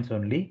basic points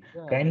only.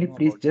 Yeah, I Kindly know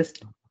please about.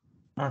 just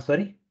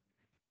sorry.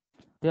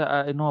 Yeah,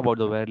 I know about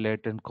the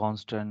variate and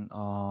constant,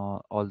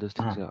 all these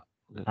things. Uh, Yeah,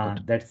 okay, got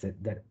it. that's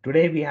it. That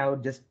today we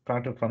have just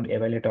started from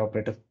evaluate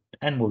operators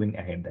and moving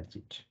ahead. That's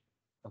it.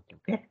 Okay.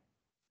 Okay,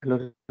 Hello,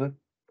 sir.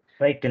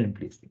 right. Tell me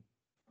please.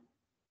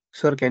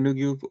 Sir, can you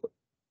give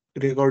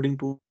recording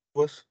to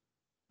us?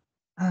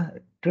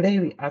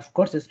 Today, of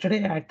course,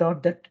 yesterday I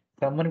thought that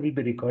someone will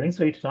be recording,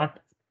 so it's not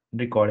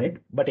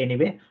recorded. But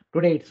anyway,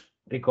 today it's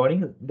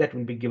recording that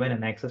will be given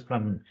an access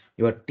from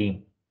your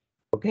team.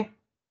 Okay,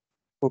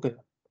 Okay.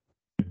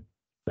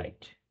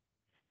 right.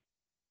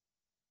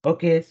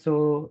 Okay,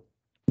 so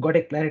got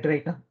a clarity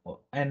right now,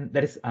 and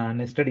that is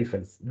nested if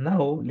else.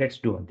 Now let's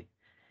do one thing.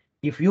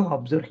 If you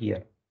observe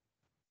here,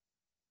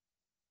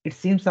 it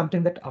seems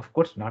something that, of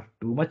course, not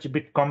too much a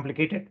bit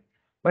complicated,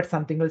 but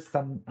something else,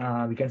 some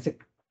we can say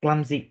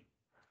clumsy.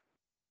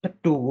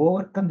 But to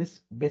overcome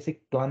this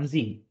basic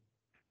clumsy,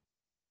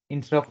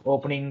 instead of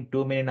opening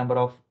too many number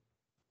of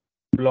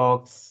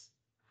blocks,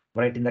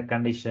 writing the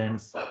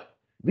conditions,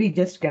 we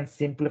just can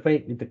simplify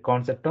with the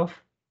concept of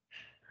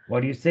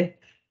what do you say?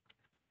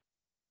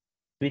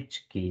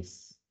 Switch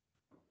case.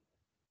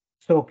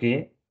 So,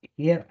 okay,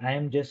 here I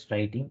am just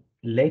writing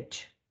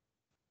let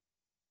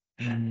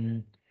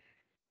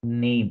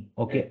name,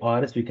 okay, or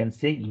else we can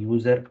say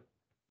user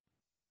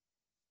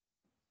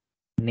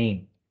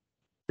name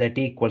that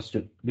equals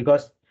to,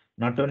 because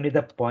not only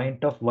the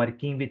point of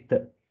working with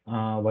the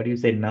what do you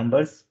say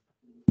numbers,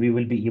 we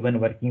will be even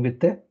working with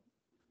the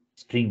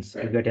strings.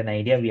 You get an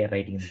idea, we are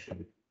writing this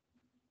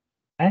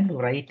and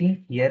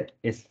writing here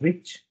a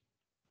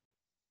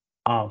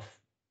off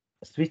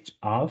switch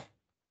off,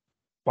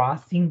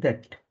 passing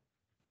that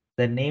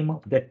the name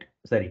of that,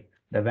 sorry,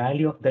 the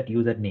value of that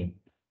username,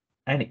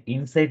 and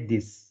inside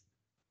this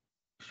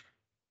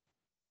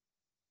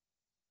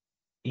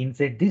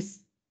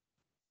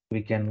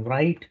we can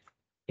write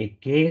a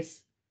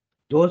case.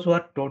 Those who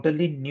are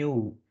totally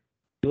new,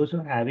 those who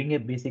are having a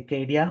basic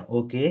idea,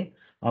 okay,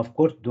 of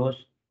course,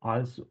 those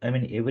also, I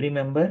mean, every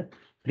member,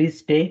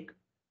 please take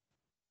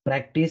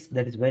practice,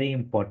 that is very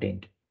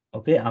important.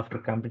 Okay, after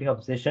completing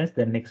of sessions,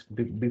 the next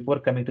before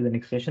coming to the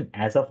next session,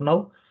 as of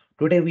now,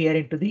 today we are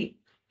into the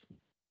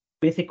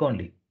basic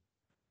only,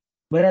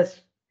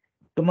 whereas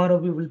tomorrow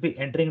we will be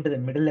entering into the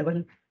middle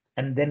level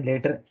and then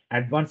later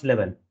advanced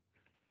level.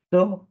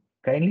 So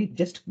kindly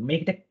just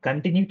make it a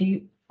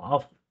continuity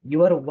of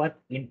your work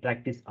in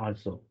practice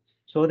also,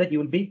 so that you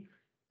will be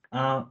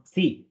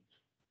see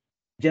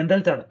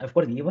general thought. Of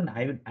course, even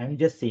I'm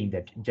just saying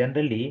that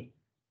generally,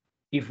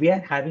 if we are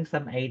having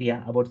some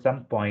idea about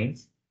some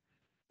points,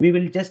 we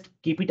will just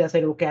keep it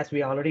aside, okay, as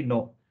we already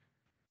know.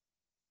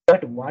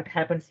 But what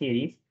happens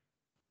here is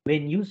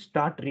when you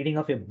start reading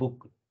of a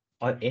book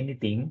or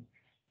anything,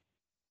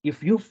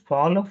 if you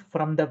follow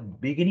from the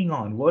beginning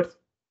onwards,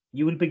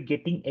 you will be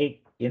getting a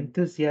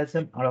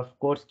enthusiasm or of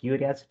course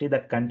curiosity, the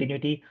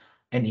continuity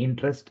and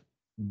interest.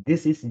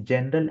 This is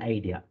general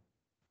idea.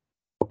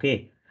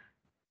 Okay,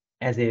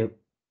 as a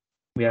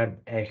we are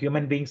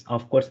human beings,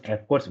 of course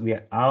we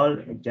are all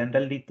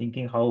generally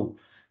thinking how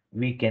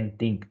we can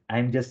think.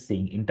 I'm just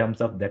saying in terms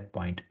of that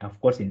point, of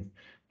course, in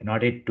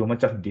not a too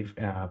much of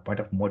point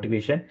of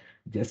motivation,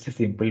 just a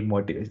simple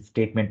motive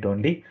statement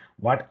only.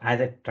 What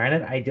as a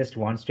trainer I just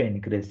wants to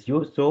encourage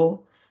you,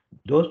 so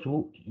those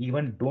who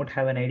even don't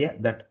have an idea,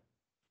 that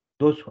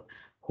those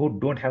who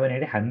don't have an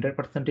idea 100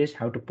 percentage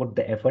how to put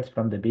the efforts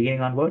from the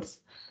beginning onwards,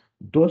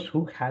 those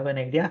who have an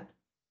idea,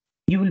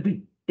 you will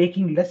be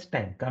taking less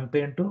time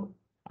compared to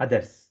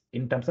others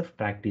in terms of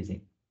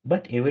practicing.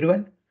 But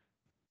everyone,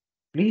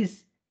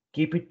 please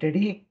keep it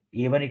ready.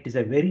 Even it is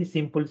a very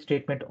simple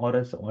statement or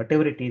else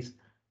whatever it is,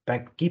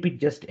 but keep it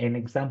just an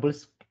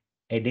examples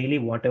a daily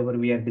whatever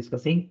we are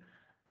discussing,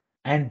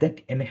 and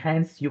that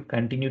enhance your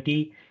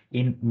continuity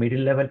in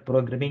middle level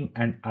programming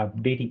and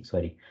updating.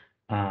 Sorry,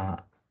 uh,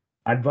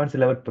 advanced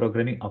level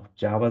programming of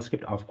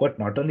JavaScript. Of course,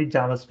 not only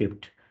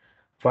JavaScript.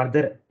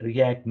 further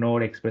React,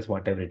 Node, Express,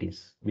 whatever it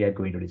is, we are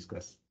going to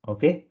discuss.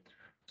 Okay,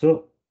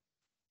 so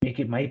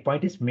my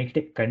point is make it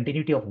a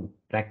continuity of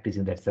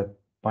practicing. That's the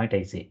point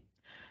I say.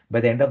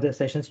 By the end of the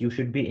sessions, you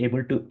should be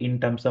able to, in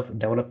terms of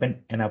development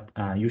and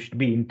you should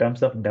be in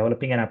terms of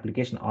developing an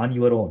application on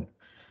your own.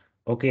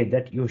 Okay,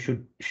 that you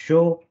should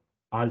show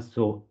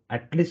also,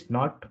 at least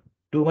not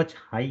too much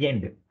high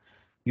end.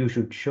 You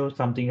should show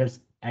something else,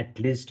 at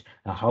least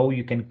how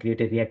you can create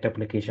a React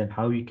application,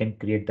 how you can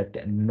create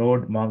that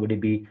Node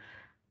MongoDB,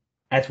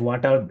 as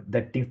what are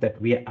the things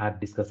that we are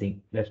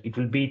discussing. That it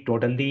will be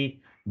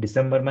totally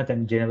December month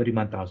and January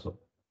month also.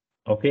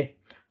 Okay,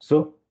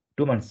 so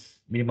 2 months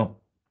minimum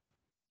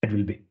it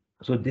will be.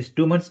 So these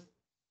 2 months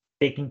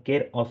taking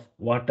care of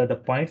what are the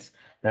points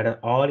that are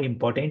all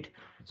important.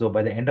 So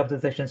by the end of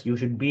the sessions, you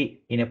should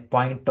be in a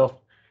point of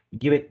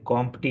give a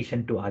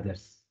competition to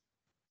others.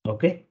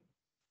 Okay,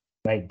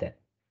 like that.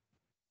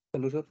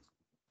 Hello, sir.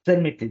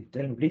 Tell me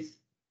please.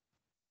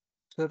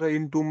 Sir,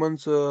 in 2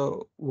 months,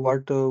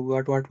 what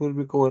will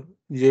be cover?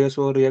 JS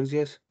or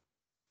React.js?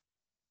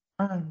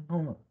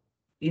 No.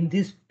 In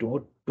this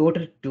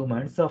total 2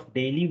 months of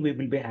daily, we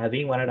will be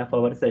having 1.5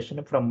 hour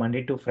session from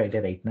Monday to Friday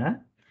right now.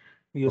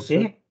 Yes, sir.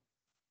 Okay,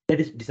 that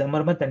is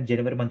December month and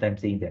January month. I'm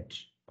saying that.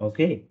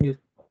 Okay, Yes.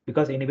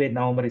 because anyway,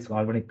 November is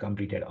already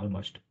completed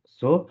almost.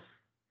 So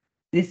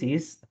this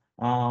is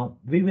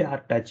we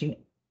are touching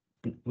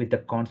with the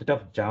concept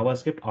of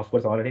JavaScript. Of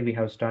course, already we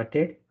have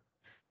started.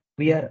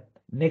 We are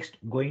next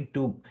going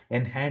to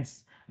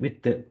enhance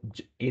with the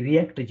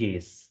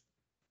React.js,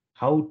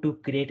 how to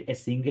create a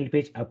single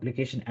page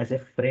application as a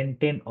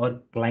front end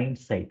or client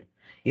side.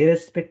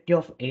 Irrespective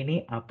of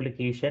any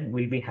application,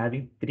 we'll be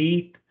having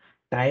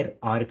three-tier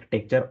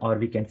architecture, or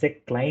we can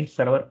say client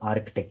server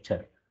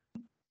architecture.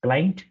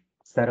 Client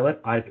server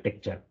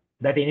architecture.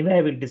 That anyway,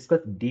 I will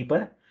discuss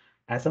deeper.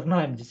 As of now,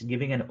 I'm just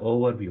giving an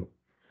overview.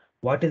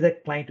 What is a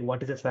client?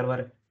 What is a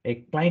server? A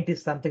client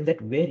is something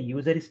that where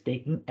user is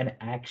taking an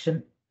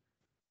action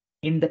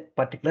in that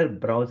particular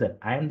browser.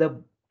 I am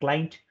the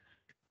client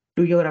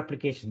to your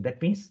application.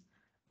 That means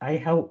I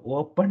have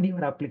opened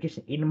your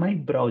application in my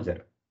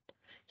browser.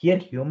 Here,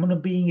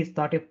 human being is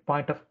not a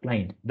point of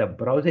client. The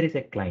browser is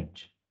a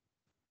client.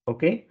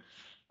 Okay.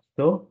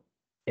 So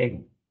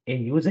a, a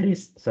user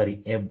is,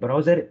 sorry, a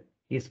browser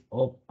is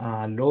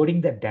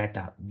loading the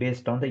data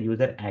based on the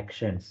user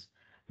actions.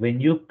 When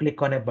you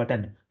click on a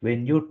button,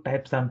 when you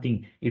type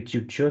something, it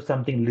should show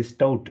something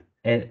list out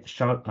a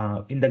short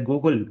in the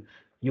Google.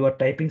 You are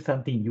typing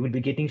something, you will be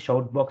getting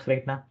shout box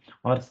right now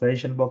or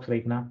suggestion box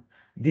right now.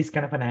 This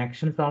kind of an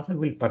actions also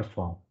will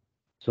perform.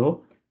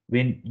 So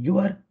when you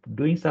are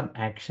doing some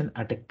action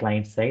at a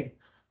client side,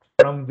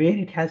 from where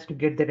it has to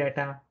get the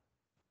data,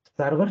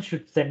 server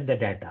should send the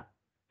data,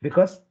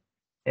 because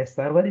a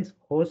server is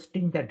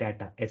hosting the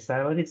data. A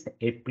server is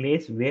a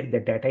place where the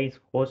data is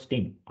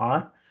hosting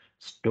or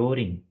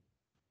storing.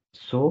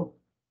 So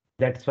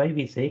that's why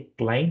we say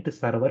client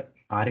server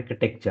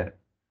architecture.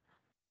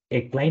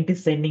 A client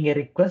is sending a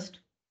request,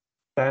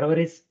 server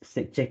is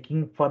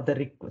checking for the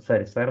request,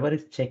 sorry, server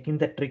is checking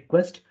that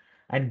request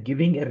and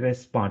giving a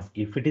response.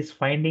 If it is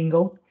finding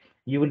out,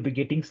 you will be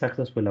getting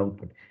successful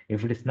output.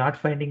 If it is not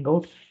finding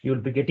out, you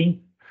will be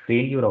getting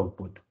failure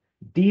output.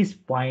 These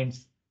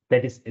points,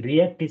 that is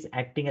React is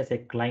acting as a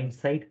client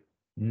side,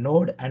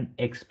 Node and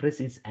Express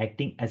is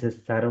acting as a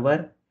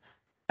server,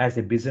 as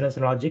a business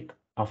logic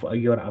of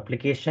your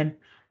application,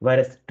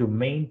 whereas to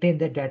maintain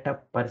the data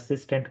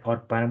persistent or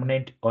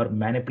permanent or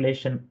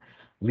manipulation,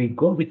 we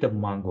go with the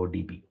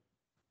MongoDB.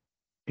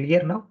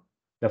 Clear now?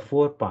 The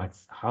four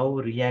parts, how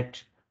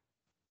React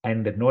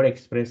and the Node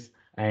Express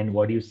and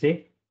what do you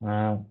say,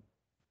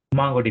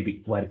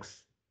 MongoDB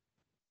works.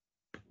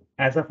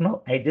 As of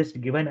now, I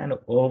just given an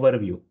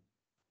overview.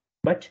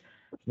 But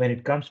when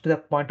it comes to the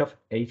point of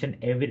each and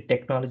every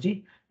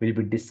technology, will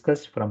be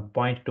discussed from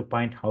point to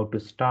point, how to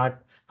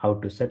start, how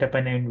to set up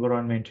an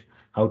environment,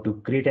 how to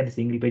create a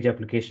single page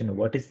application,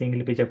 what is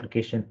single page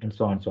application, and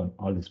so on, so on,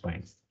 all these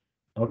points.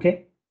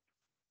 Okay,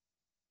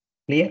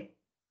 clear?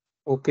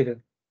 Okay, sir.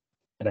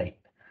 Right.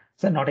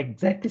 So not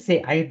exactly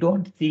say I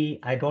don't see,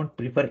 I don't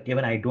prefer,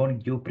 even I don't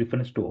give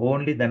preference to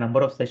only the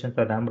number of sessions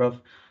or number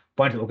of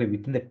points. Okay,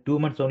 within the 2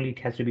 months only it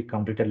has to be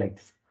completed like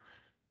this.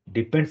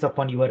 Depends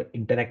upon your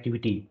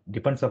interactivity,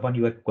 depends upon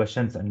your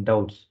questions and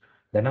doubts.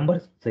 The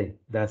numbers say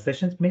the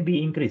sessions may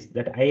be increased.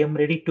 That I am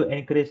ready to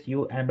encourage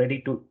you. I am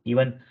ready to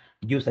even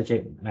give such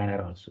a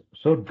manner also.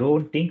 So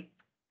don't think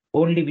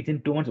only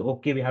within 2 months.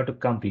 Okay, we have to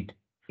complete.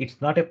 It's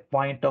not a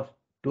point of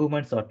 2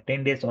 months or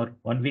 10 days or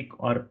 1 week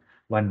or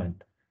 1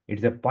 month.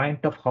 It's a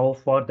point of how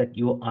far that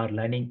you are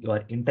learning, you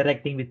are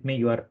interacting with me,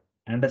 you are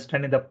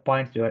understanding the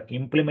points, you are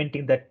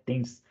implementing the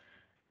things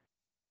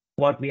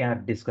what we are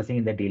discussing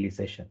in the daily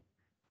session.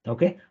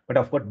 Okay, but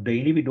of course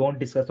daily we don't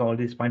discuss all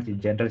these points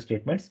in general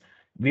statements.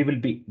 We will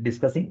be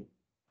discussing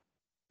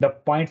the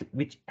points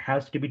which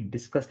has to be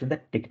discussed in the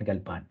technical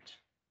part.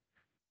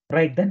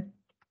 Right then,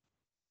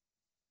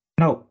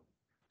 now,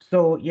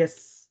 so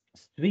yes,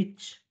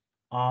 switch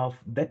of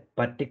that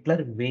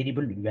particular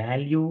variable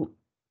value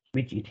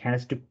which it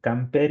has to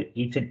compare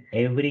each and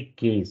every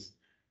case.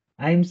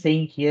 I'm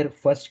saying here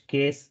first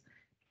case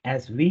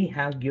as we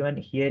have given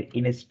here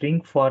in a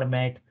string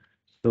format,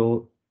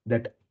 so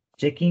that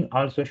checking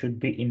also should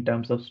be in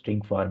terms of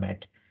string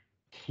format.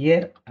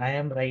 Here I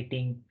am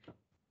writing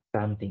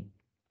something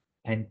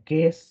and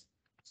case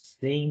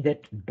saying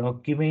that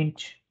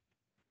document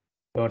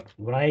dot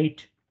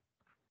write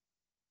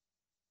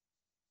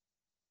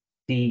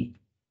the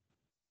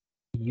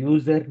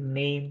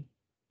username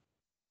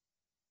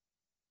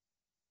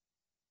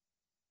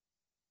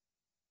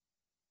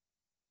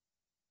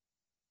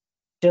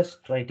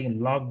just writing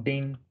logged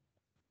in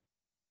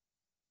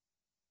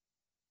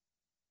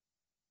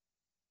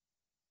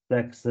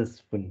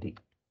successfully.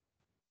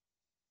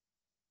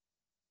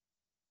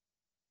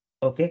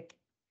 Okay,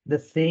 the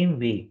same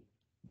way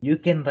you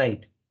can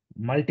write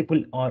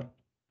multiple or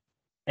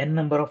n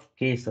number of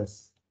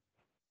cases.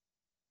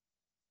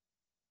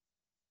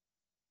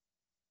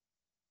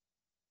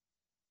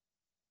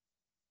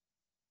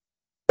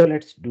 So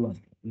let's do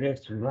one.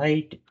 Let's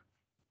write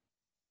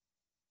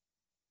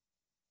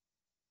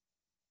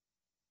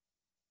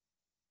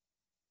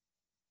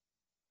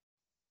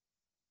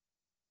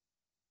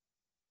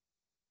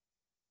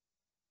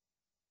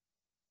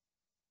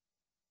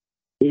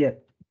here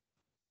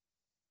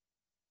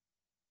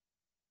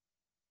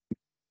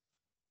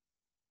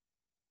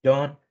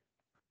John.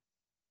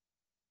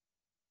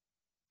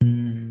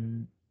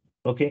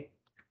 Okay,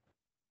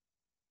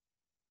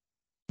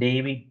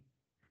 David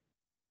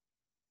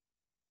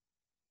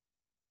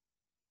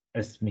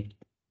Smith.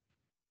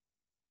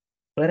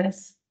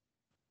 Whereas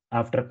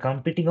after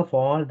completing of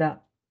all the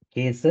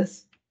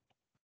cases,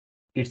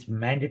 it's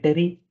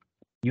mandatory.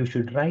 You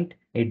should write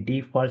a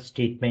default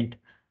statement.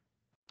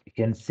 You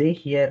can say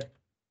here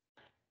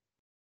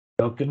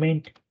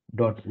document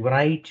dot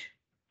write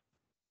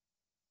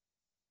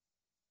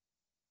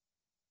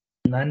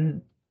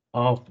none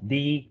of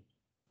the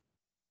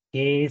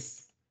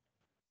case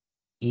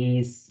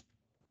is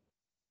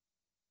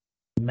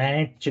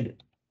matched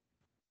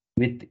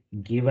with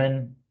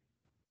given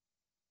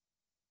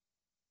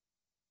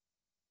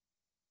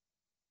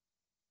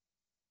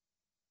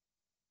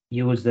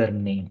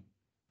username.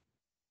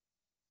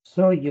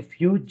 So if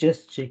you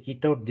just check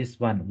it out, this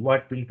one,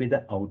 what will be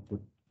the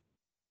output?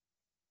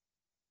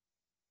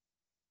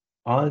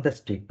 All the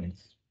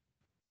statements.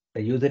 The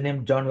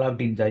username John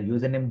logged in, the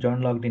username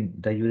John logged in,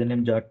 the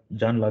username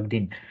John logged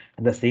in.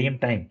 At the same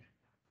time,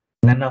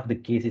 none of the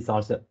cases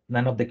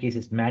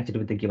matched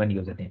with the given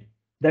username.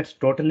 That's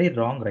totally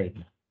wrong right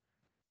now.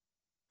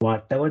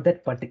 Whatever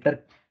that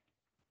particular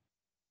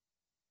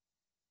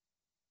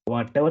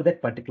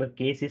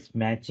case is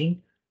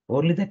matching,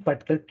 only that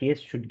particular case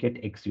should get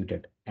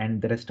executed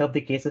and the rest of the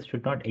cases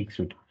should not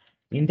execute.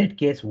 In that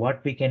case,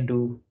 what we can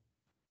do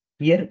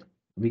here,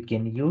 we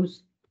can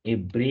use a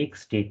break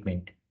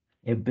statement.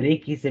 A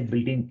break is a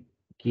built-in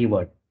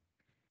keyword.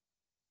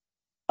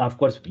 Of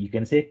course, you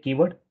can say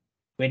keyword.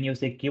 When you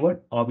say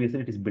keyword,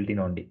 obviously it is built-in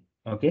only.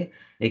 Okay,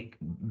 a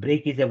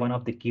break is a one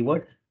of the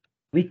keyword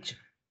which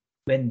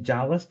when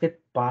JavaScript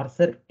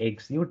parser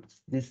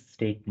executes this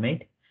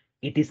statement,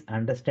 it is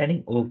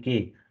understanding,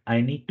 okay,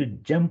 I need to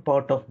jump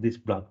out of this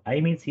block. I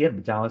means here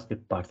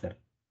JavaScript parser.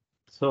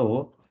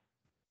 So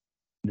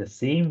the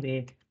same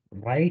way,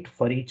 write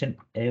for each and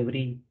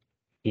every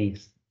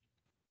case.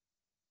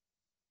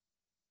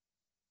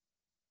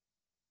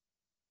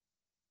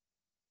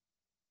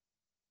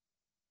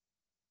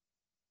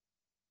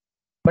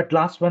 But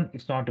last one,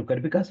 it's not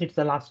required because it's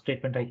the last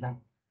statement right now.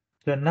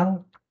 So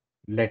now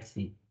let's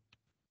see.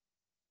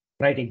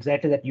 Right,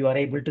 exactly that you are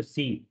able to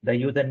see the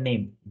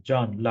username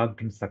John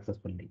logged in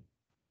successfully.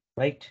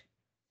 Right?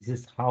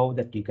 This is how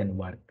that you can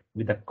work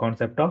with the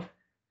concept of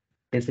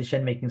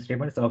decision making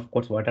statements. Of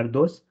course, what are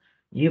those?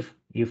 If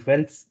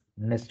else,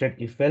 nested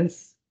if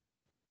else,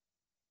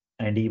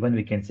 and even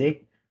we can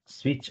say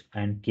switch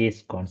and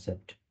case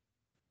concept.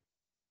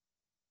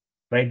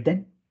 Right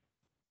then?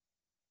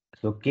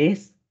 So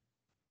case,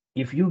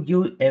 if you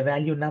give a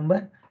value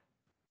number,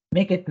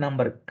 make it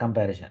number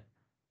comparison.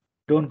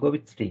 Don't go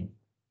with string.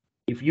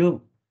 If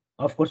you,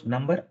 of course,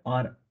 number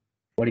or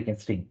what you can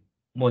string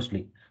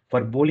mostly.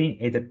 For boolean,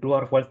 either true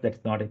or false,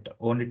 that's not it.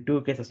 Only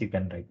two cases you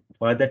can write.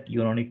 For that,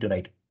 you don't need to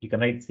write. You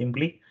can write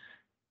simply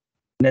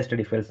nested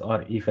if else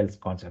or if else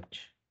concept.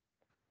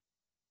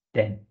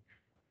 Then,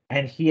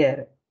 and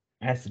here,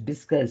 as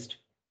discussed,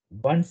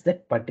 once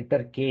that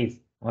particular case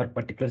or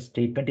particular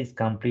statement is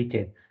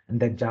completed and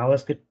the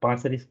JavaScript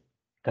parser is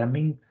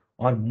coming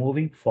or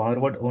moving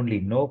forward only,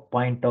 no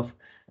point of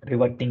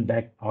reverting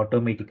back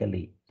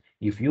automatically.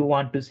 If you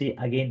want to see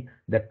again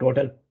the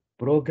total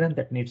program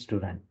that needs to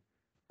run.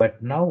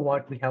 But now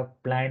what we have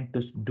planned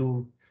to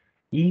do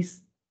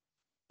is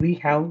we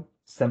have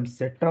some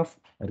set of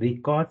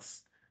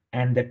records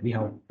and that we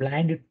have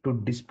planned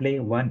to display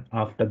one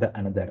after the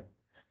another.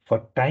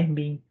 For time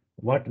being,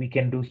 what we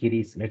can do here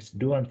is let's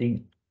do one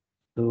thing.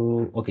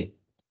 So, okay,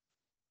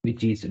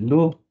 which is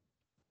loop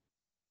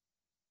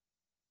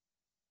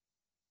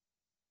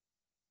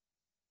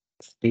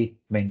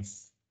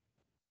statements.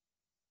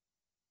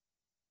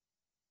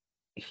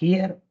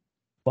 here,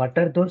 what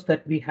are those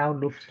that we have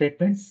loop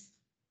statements?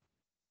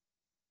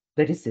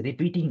 That is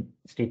repeating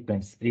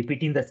statements,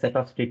 repeating the set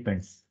of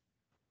statements.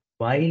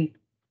 While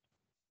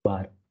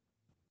bar.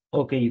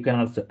 Okay, you can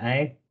also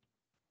add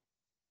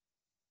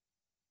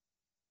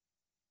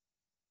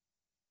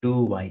do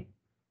while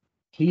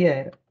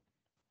here,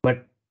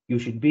 but you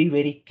should be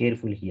very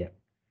careful here.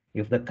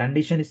 If the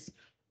condition is,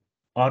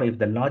 or if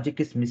the logic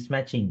is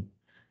mismatching,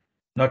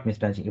 not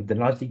mismatching, if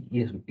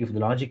the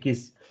logic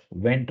is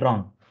went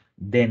wrong,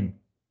 then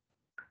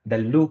the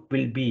loop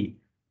will be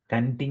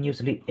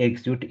continuously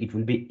execute. It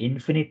will be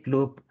infinite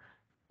loop.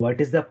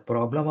 What is the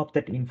problem of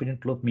that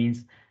infinite loop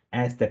means,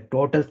 as the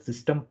total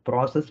system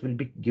process will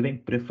be giving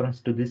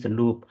preference to this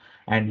loop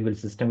and your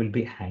system will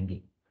be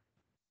hanging.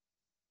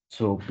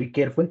 So be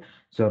careful.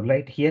 So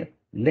right here,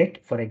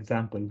 let, for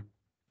example,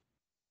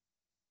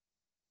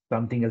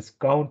 something else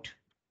count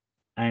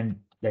and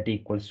that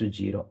equals to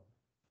 0.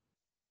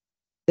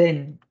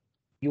 Then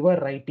you are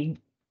writing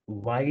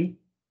while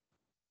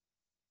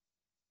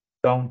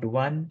count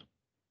 1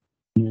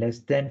 less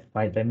than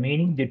 5. The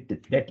meaning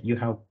that you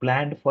have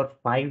planned for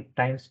 5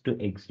 times to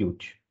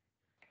execute.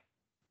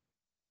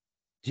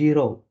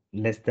 0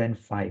 less than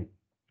 5.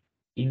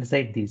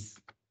 Inside this,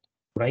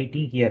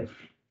 writing here,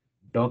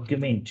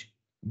 document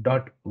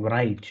dot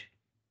write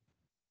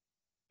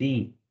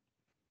the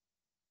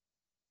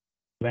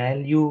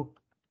value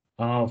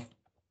of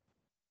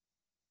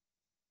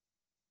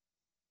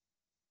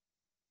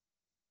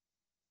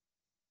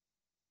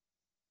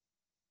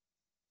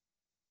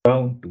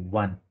count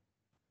 1.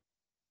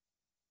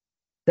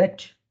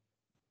 That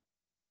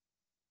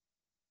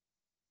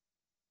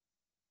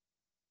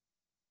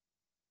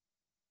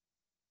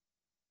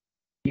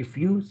if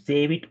you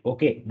save it,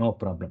 okay, no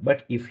problem.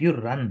 But if you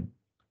run,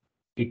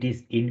 it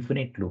is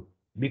infinite loop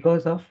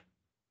because of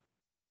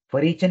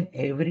for each and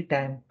every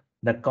time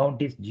the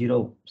count is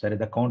 0. Sorry,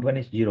 the count 1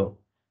 is 0.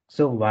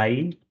 So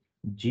while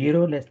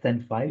 0 less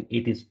than 5,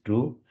 it is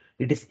true.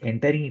 It is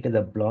entering into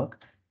the block.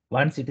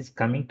 Once it is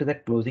coming to the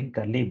closing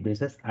curly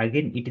braces,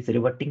 again it is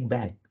reverting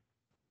back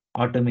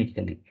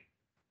automatically.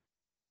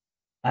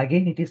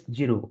 Again it is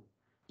 0.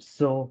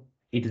 So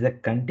it is a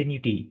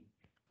continuity.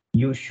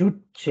 You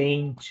should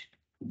change.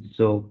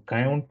 So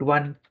count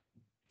 1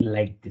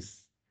 like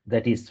this.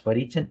 That is for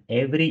each and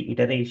every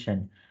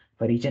iteration,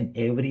 for each and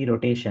every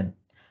rotation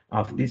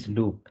of this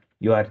loop,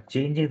 you are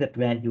changing that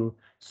value.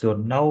 So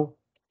now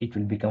it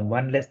will become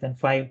 1 less than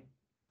 5,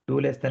 2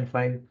 less than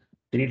 5,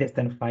 3 less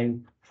than 5,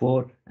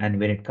 4. And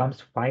when it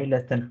comes 5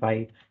 less than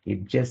 5,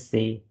 it just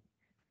say,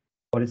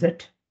 what is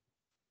it?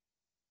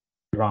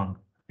 Wrong.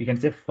 We can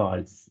say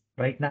false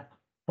right now.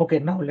 Okay,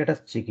 now let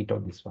us check it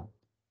out this one.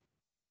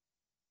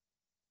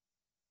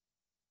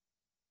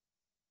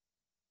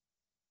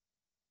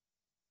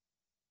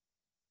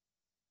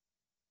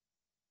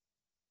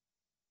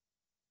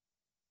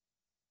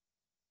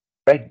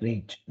 Right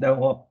range.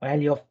 The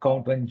value of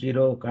count one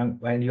 0,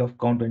 value of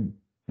count one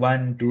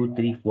 1, 2,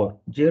 3, 4,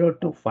 0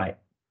 to 5.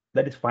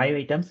 That is 5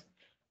 items,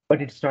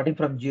 but it's starting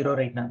from 0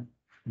 right now.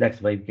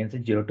 That's why we can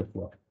say 0 to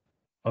 4.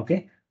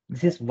 Okay,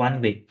 this is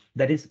one way.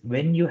 That is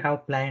when you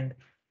have planned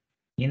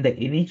in the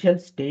initial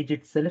stage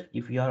itself,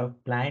 if you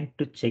have planned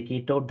to check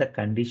it out the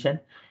condition,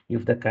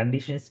 if the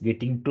condition is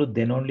getting true,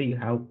 then only you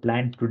have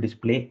planned to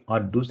display or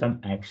do some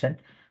action,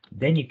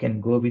 then you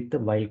can go with the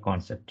while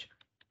concept.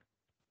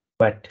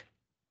 But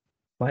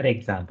for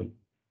example,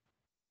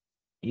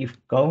 if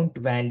count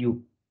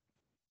value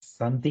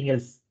something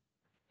else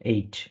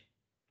 8,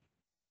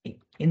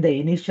 in the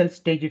initial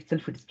stage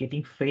itself it's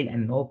getting fail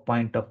and no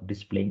point of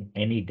displaying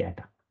any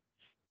data.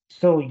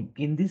 So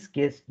in this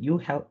case you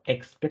have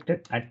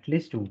expected at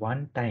least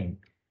one time.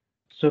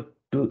 So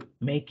to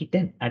make it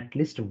an at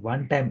least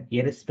one time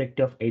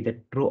irrespective of either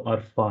true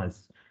or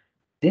false,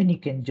 then you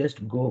can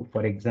just go,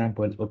 for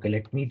example, okay,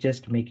 let me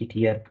just make it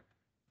here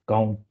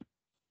count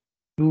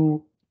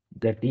 2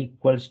 that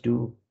equals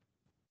to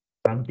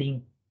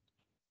something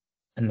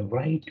and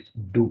write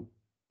do,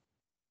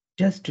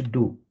 just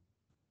do,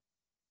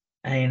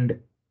 and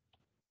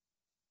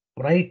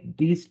write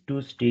these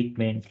two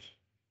statements.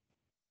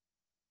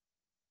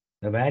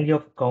 The value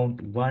of count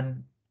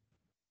 1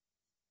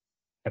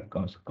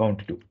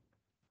 count 2.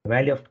 The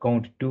value of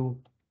count 2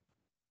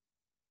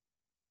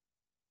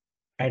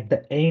 at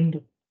the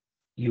end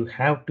you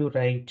have to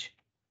write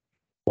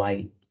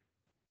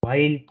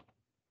while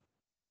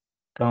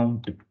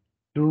count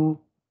 2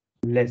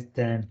 less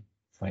than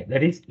 5.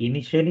 That is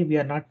initially we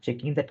are not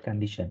checking that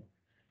condition.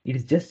 It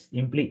is just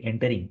simply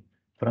entering.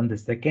 From the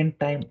second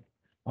time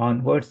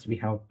onwards we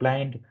have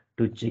planned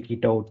to check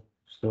it out.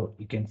 So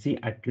you can see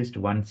at least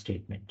one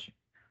statement.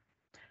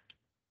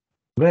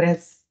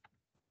 Whereas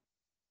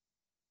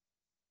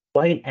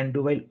while and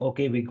do while,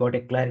 okay, we got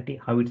a clarity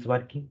how it's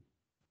working.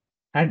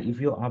 And if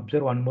you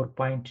observe one more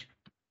point,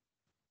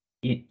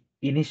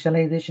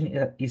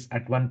 initialization is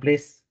at one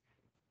place.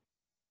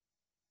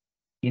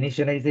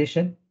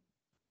 Initialization,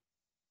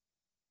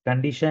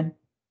 condition,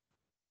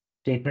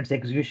 statements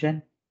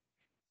execution,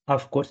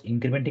 of course,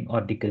 incrementing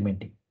or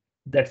decrementing.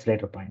 That's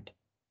later point.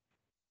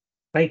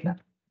 Right now.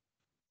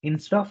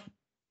 instead of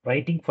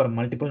writing for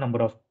multiple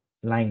number of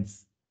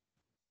lines,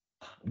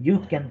 you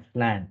can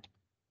plan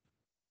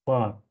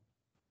for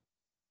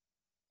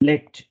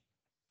let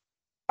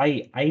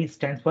I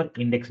stands for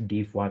index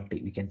default,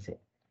 we can say.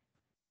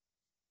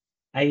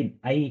 I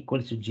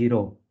equals to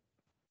 0.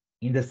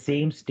 In the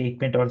same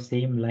statement or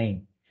same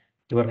line,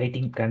 you are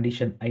writing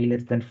condition I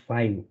less than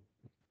 5,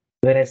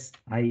 whereas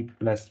I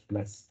plus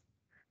plus.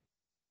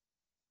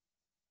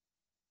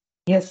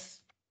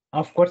 Yes,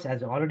 of course,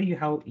 as already you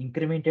have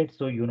incremented,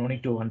 so you no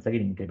need to once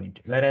again increment.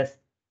 Whereas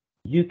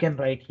you can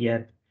write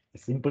here a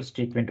simple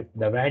statement,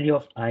 the value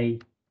of I,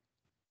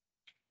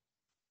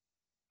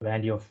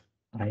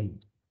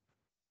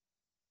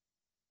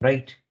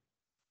 right?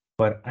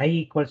 For I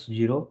equals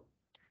 0,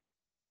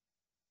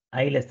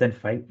 I less than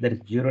 5, that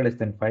is 0 less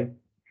than 5,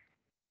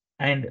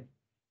 and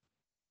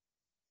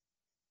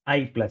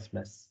I plus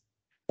plus.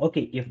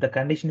 Okay, if the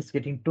condition is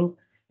getting true,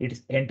 it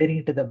is entering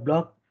into the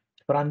block.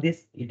 From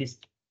this, it is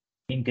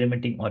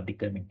incrementing or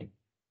decrementing.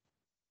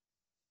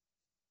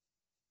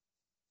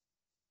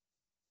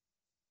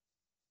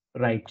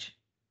 Right.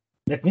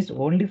 That means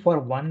only for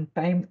one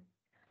time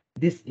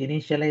this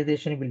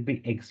initialization will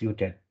be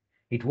executed.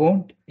 It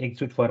won't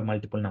execute for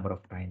multiple number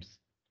of times.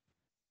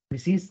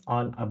 This is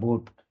all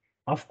about.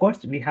 Of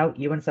course, we have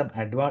even some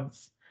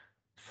advanced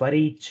for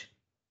each,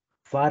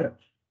 for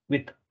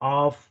with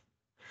off,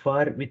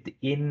 for with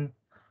in.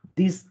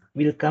 This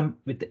will come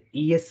with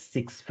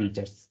ES6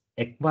 features.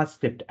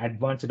 ECMAScript,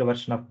 advanced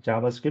version of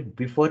JavaScript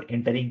before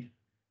entering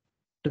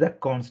to the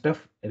concept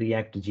of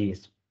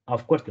ReactJS.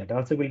 Of course, that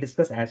also we'll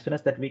discuss as soon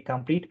as that we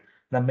complete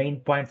the main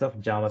points of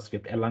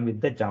JavaScript along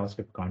with the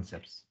JavaScript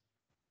concepts.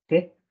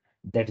 Okay,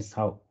 that is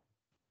how.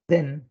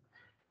 Then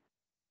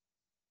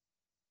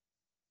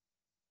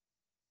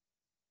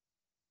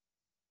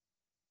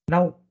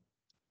now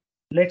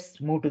let's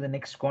move to the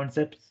next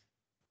concepts.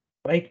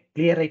 Right,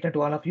 clear right now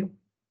to all of you?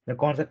 The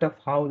concept of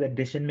how the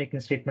decision making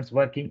statements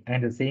working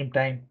and at the same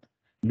time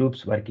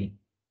loops working.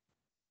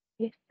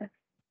 Yes, sir.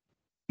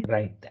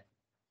 Right.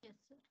 Yes,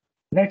 sir.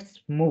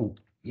 Let's move,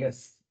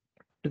 yes,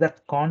 to the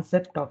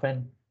concept of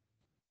an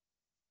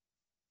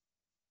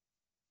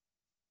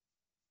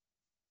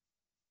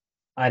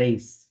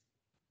arrays.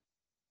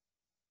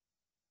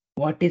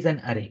 What is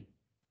an array?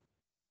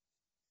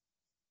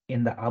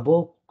 In the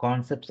above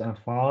concepts of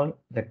all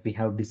that we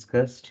have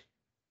discussed,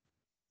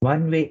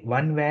 one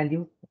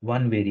value,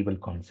 one variable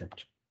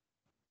concept.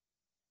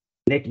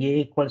 Let a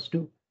equals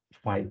to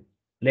 5.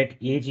 Let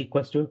age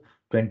equals to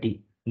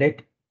 20.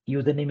 Let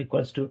username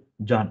equals to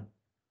John.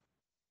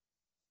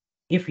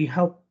 If you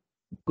have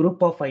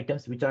group of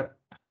items which are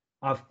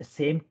of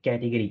same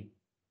category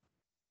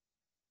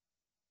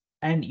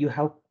and you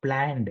have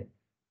planned,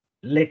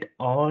 let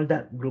all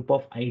the group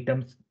of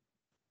items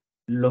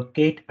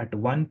locate at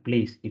one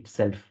place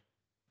itself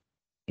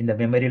in the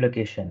memory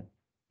location,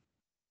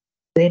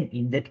 then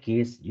in that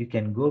case you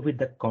can go with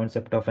the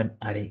concept of an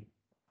array.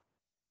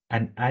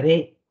 An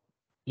array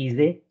is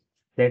a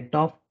set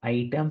of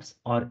items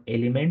or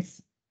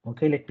elements.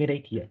 Okay, let me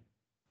write here.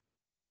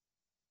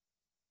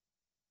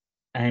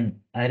 An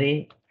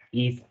array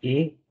is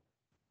a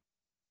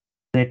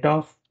set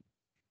of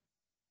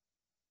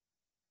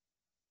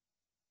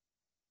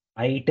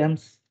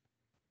items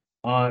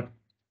or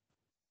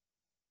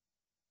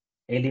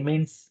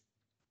elements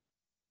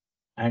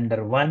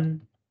under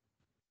one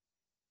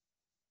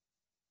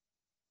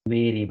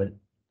variable.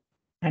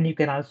 And you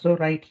can also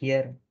write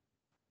here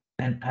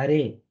an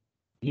array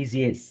is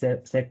a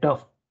set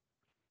of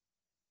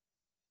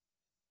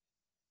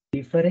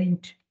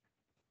different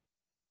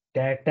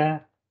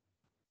data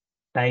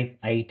type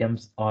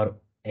items or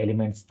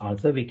elements.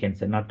 Also, we can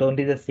say not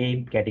only the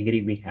same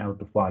category we have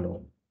to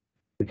follow.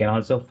 We can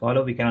also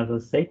follow, we can also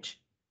set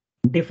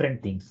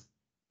different things.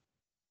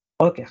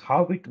 Okay,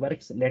 how it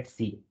works, let's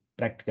see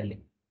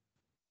practically.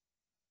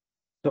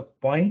 So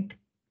point,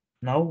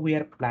 now we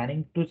are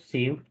planning to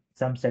save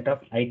some set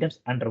of items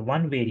under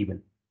one variable.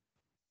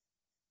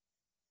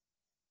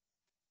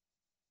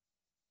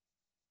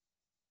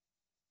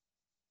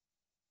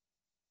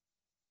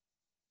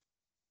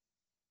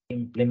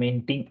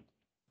 Implementing,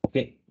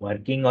 okay,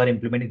 working or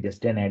implementing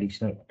just an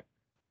additional.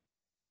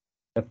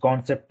 The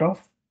concept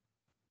of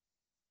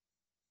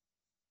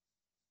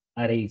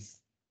arrays.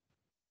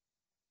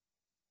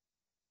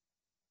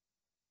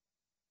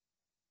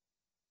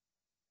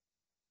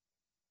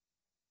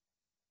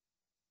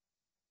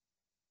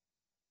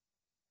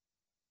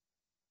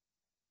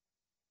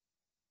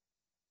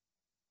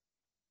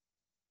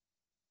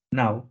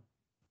 Now,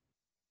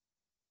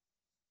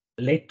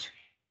 let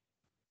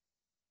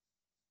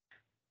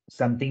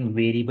something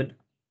variable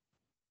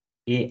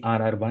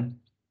arr1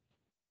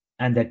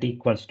 and that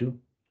equals to,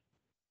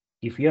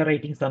 if you are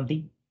writing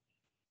something,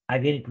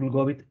 again it will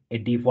go with a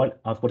default,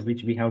 of course,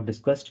 which we have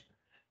discussed,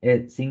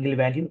 a single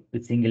value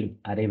with single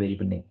array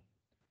variable name.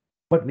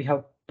 But we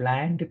have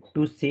planned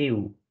to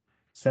save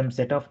some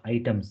set of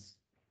items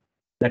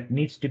that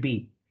needs to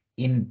be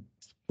in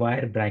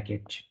square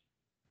bracket.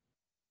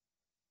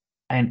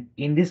 And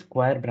in this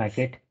square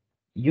bracket,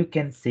 you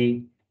can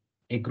say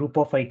a group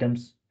of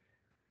items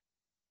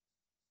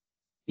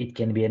It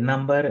can be a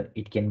number,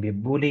 it can be a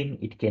boolean,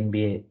 it can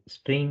be a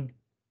string,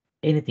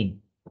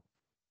 anything.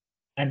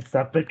 And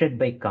separated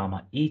by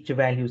comma, each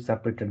value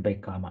separated by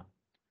comma.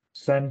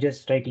 So I'm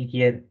just writing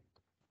here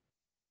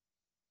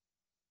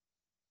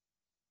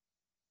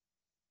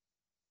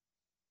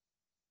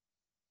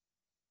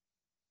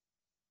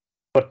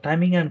for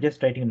timing, I'm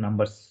just writing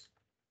numbers.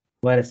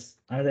 Whereas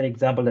another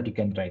example that you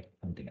can write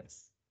something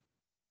else.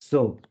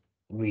 So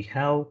we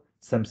have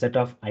some set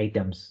of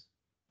items.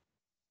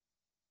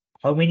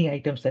 How many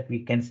items that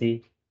we can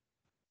say?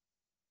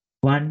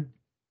 1,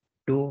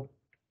 2,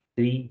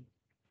 3,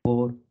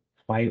 4,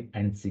 5,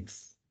 and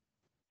 6.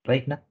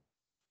 Right now?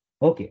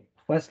 Okay,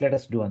 first let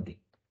us do one thing.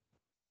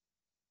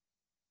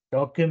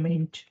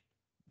 Document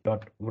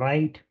dot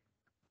write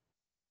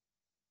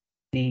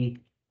the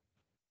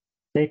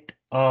set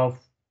of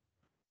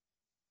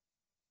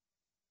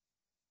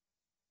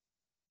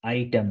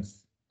items.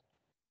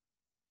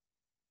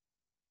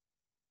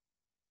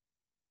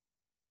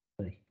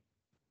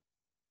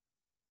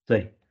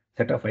 Sorry,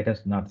 set of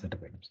items, not set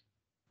of items.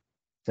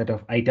 Set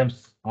of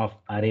items of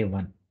array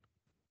 1.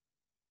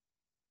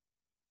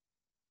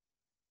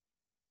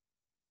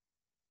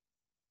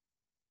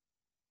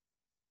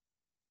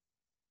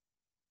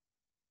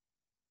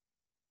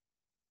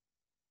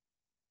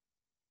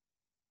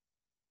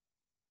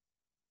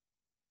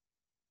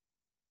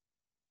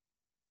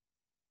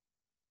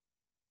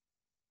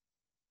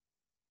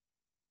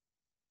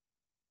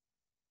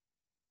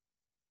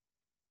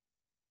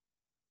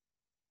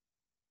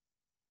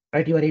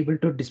 Right, you are able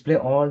to display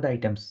all the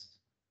items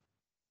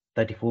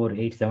 34,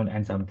 87,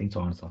 and something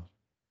so on so on.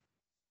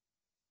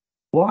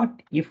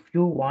 What if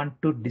you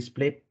want to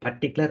display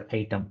particular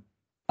item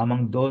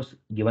among those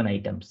given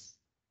items?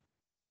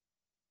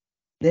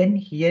 Then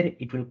here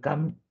it will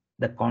come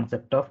the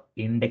concept of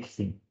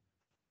indexing.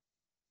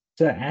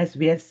 So as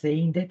we are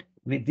saying that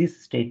with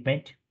this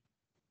statement,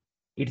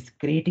 it's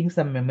creating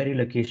some memory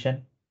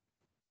location,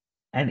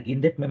 and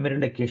in that memory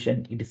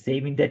location, it is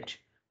saving that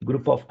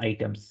group of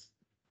items.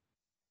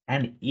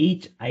 And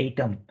each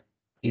item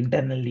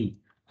internally,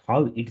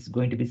 how it's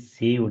going to be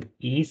saved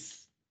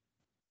is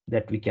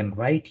that we can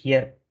write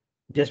here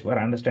just for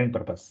understanding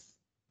purpose.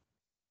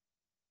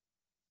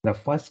 The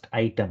first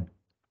item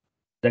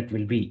that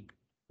will be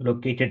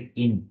located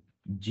in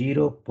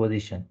 0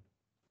 position.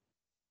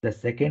 The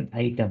second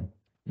item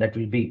that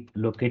will be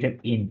located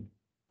in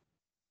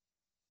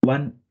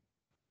 1,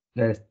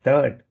 the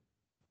third,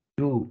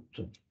 2,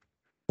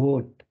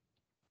 4,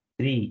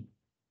 3,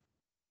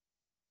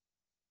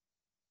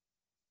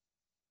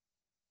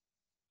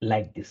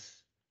 like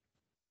this.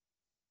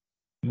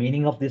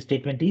 Meaning of this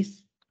statement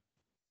is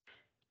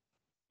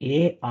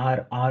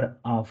ARR1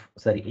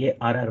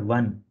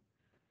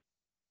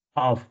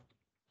 of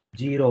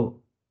 0,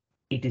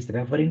 it is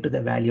referring to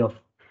the value of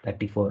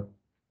 34.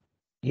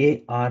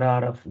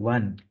 ARR of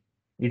 1,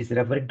 it is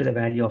referring to the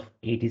value of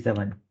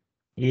 87.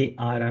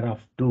 ARR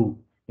of 2,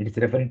 it is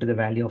referring to the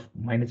value of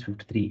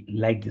 -53,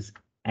 like this.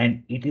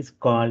 And it is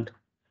called,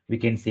 we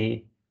can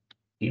say,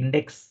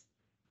 index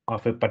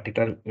of a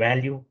particular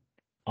value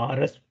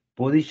or a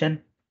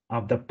position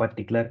of the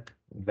particular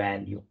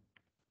value.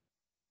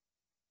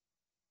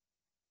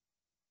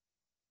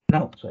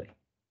 Now, sorry.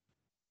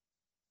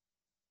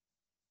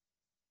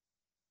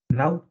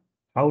 Now,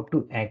 how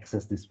to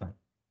access this one?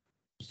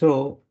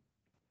 So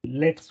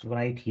let's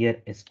write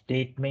here a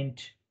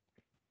statement.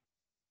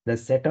 The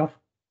set of,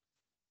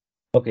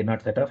 okay,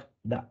 not set of,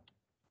 the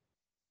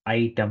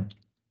item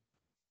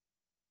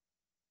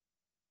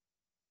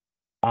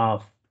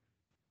of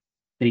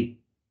 3.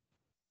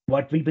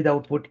 What will be the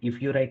output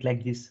if you write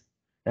like this?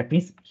 That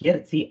means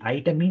here, see,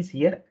 item is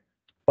here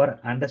for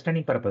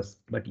understanding purpose,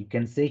 but you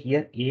can say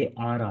here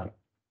ARR.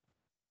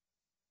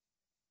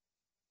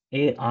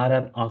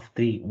 ARR of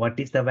 3. What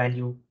is the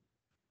value?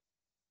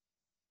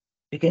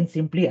 We can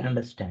simply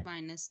understand.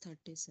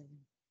 -37.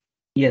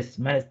 Yes,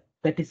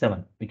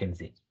 -37, we can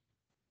say.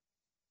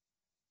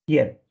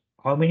 Here,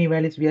 how many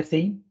values we are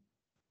saying?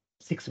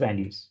 6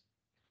 values.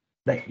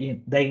 The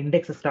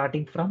index is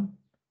starting from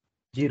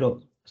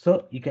 0.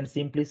 So you can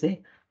simply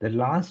say the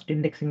last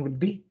indexing will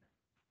be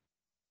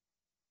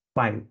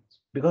 5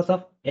 because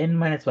of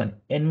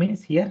n-1. N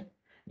means here,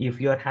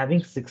 if you are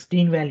having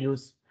 16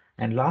 values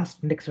and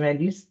last index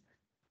value is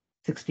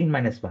 16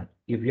 minus 1.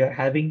 If you are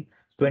having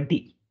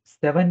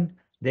 27,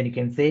 then you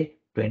can say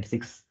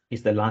 26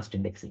 is the last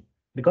indexing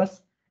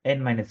because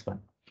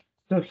n-1.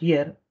 So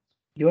here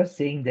you are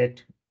saying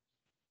that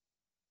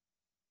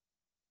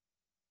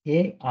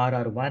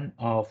ARR1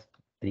 of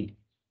 3.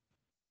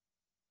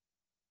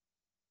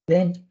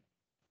 Then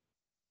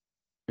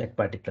that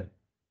particular,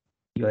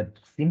 you are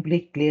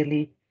simply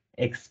clearly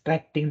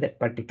extracting that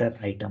particular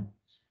item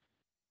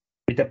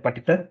with a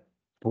particular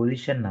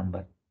position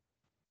number.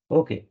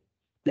 Okay,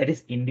 that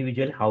is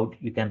individual how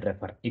you can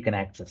refer, you can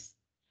access.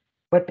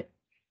 But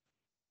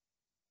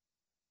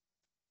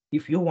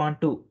if you want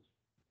to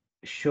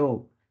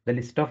show the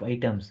list of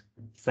items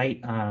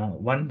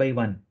one by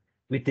one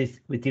with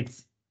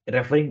its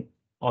referring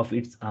of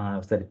its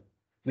sorry,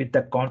 with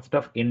the concept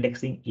of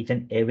indexing each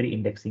and every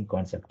indexing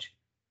concept.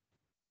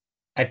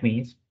 That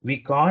means we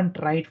can't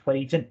write for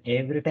each and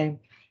every time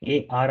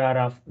ARR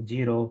of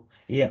 0,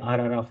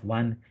 ARR of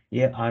 1,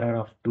 ARR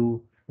of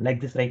 2,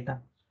 like this right now.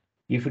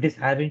 If it is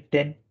having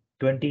 10,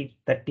 20,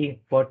 30,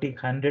 40,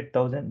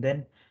 100,000,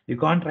 then you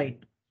can't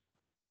write.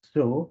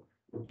 So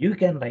you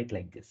can write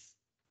like this.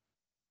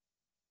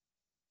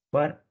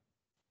 For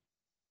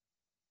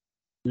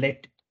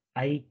let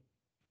I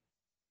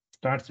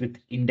starts with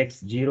index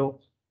 0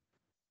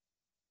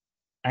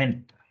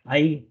 and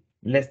I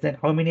less than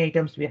how many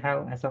items we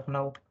have as of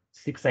now?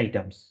 6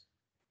 items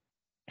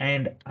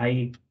and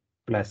I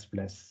plus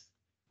plus.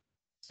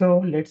 So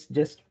let's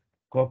just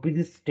copy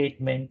this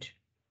statement.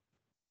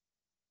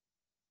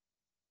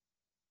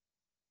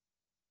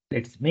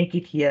 Let's make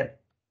it here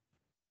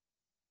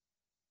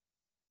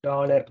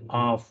dollar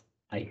of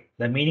I.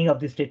 The meaning of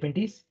this statement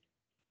is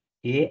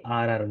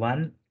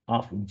ARR1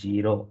 of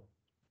 0,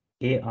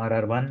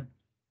 ARR1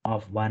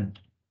 of 1,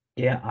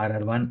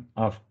 ARR1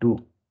 of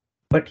 2.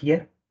 But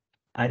here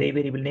array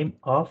variable name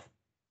of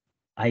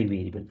I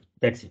variable.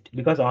 That's it.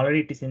 Because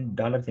already it is in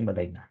dollar symbol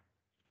right now.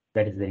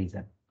 That is the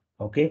reason.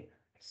 Okay.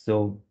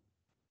 So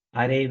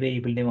array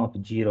variable name of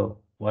 0,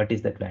 what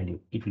is that value?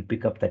 It will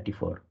pick up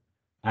 34.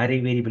 Array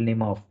variable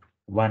name of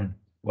 1,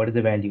 what is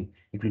the value?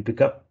 It will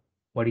pick up,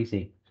 what do you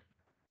say?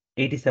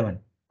 87.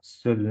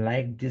 So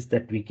like this,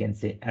 that we can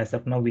say, as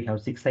of now, we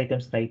have 6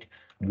 items, right?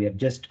 We are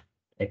just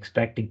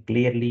extracting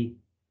clearly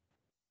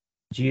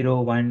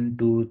 0, 1,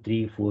 2,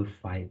 3, 4,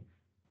 5.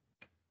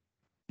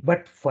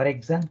 But for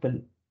example,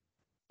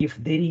 if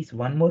there is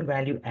one more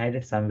value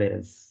added somewhere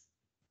else,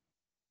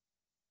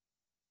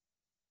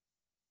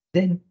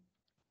 then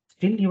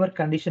still your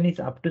condition is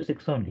up to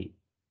 6 only,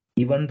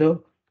 even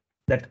though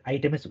that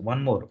item is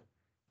one more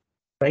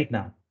right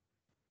now.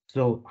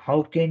 So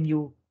how can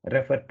you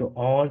refer to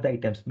all the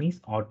items?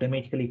 Means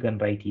automatically you can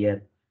write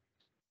here,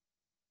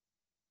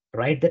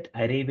 write that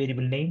array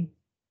variable name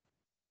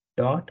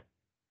dot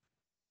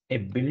a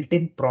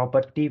built-in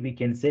property, we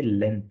can say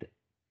length.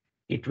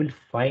 It will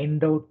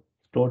find out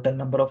total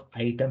number of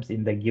items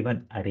in the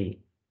given array.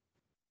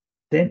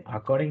 Then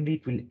accordingly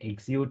it will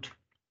execute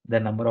the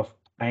number of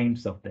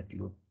times of that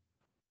loop.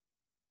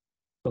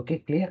 Okay,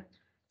 clear?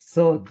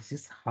 So this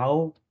is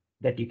how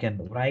that you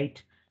can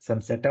write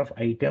some set of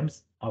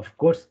items. Of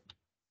course,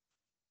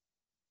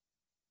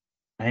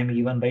 I am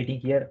even writing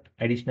here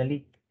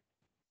additionally.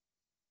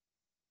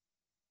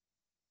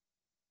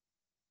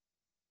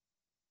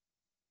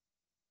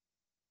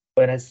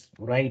 Whereas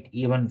write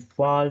even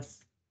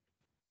false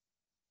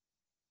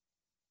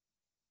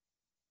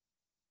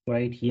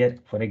right here,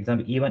 for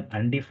example, even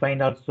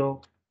undefined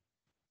also.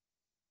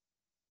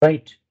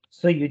 Right.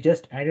 So you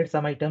just added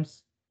some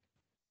items.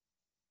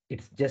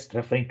 It's just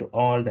referring to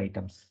all the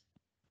items.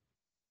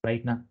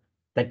 Right now,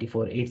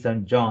 34,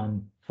 87,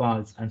 John,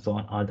 false, and so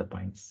on, all the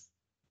points.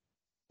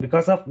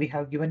 Because of we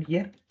have given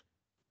here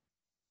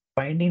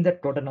finding the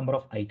total number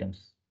of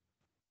items.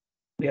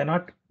 We are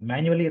not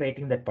manually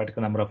writing that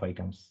particular number of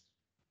items.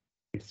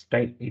 It's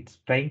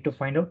trying to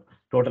find out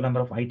total number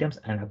of items,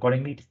 and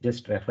accordingly it's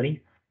just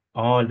referring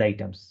all the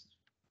items.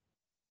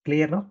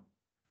 Clear now?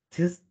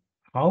 This is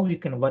how you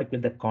can work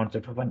with the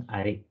concept of an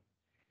array.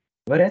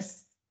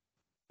 Whereas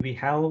we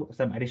have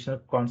some additional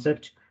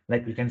concept,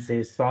 like we can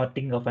say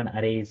sorting of an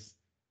arrays.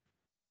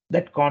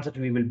 That concept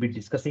we will be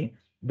discussing,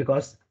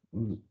 because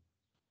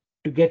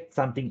to get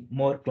something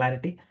more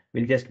clarity,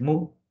 we'll just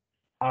move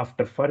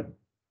after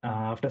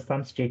after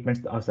some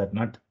statements or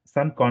not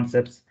some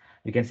concepts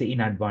we can say in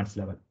advanced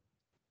level.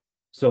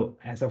 So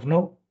as of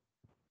now,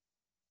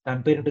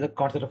 compared to the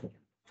concept of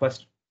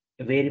first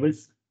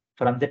variables,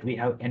 from that we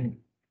have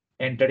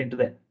entered into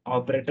the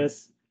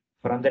operators,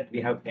 from that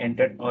we have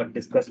entered or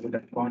discussed with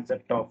the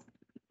concept of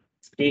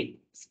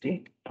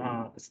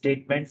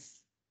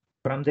statements,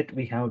 from that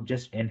we have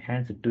just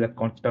enhanced to the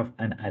concept of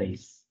an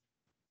arrays.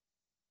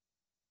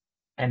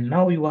 And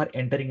now you are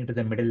entering into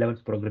the middle level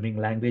programming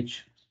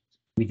language,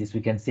 which is we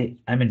can say,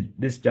 I mean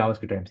this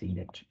JavaScript I'm seeing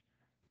that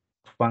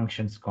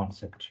functions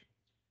concept.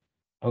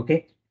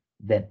 Okay,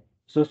 then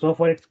so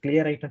far it's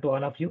clear right now to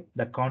all of you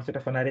the concept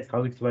of an array is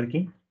how it's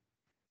working.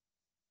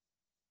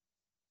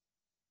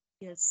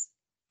 Yes.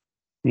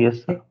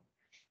 Yes, sir.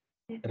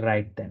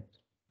 Right then.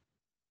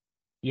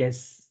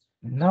 Yes.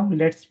 Now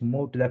let's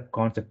move to the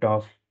concept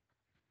of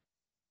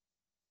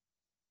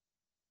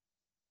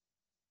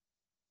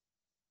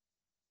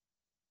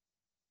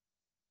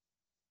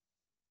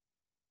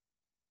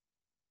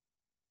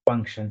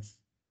functions.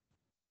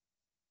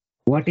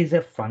 What is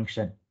a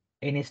function?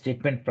 Any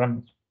statement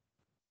from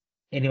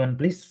anyone,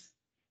 please?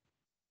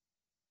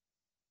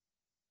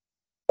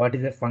 What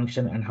is a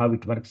function and how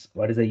it works?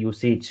 What is the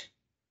usage?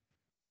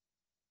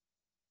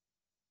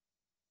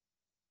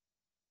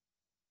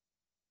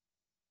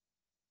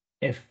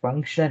 A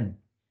function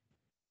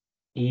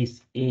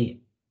is a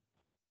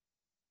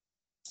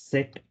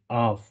set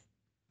of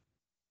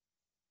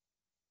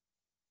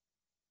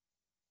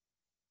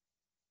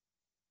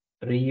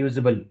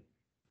reusable,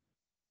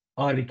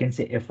 or we can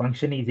say a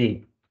function is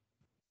a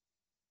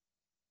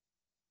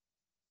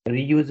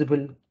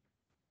reusable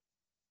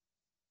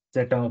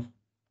set of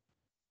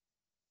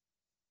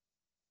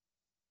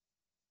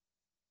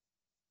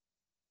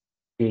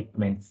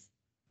statements.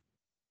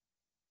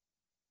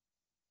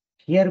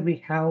 Here we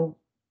have,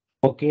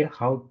 okay,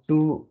 how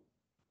to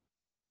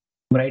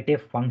write a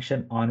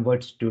function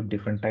onwards to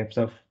different types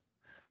of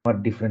or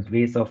different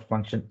ways of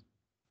function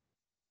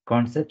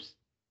concepts.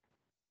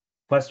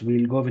 First,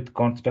 we'll go with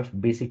concept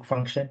of basic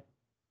function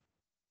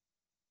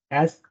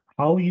as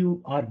how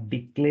you are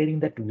declaring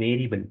that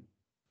variable.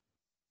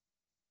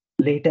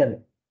 Later,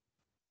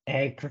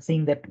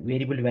 accessing that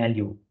variable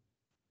value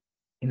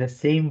in the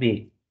same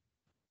way,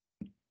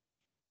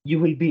 you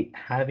will be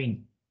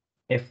having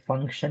a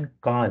function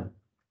call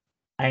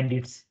and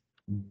its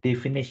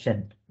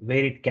definition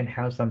where it can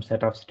have some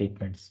set of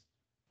statements.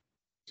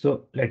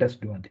 So let us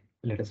do one thing.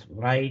 Let us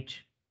write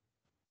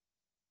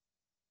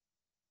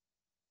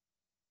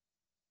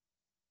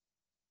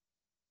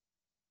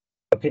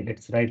okay,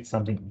 let's write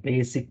something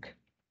basic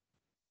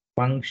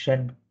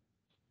function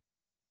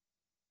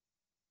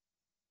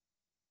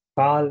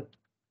call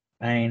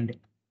and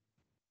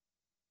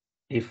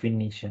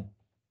definition.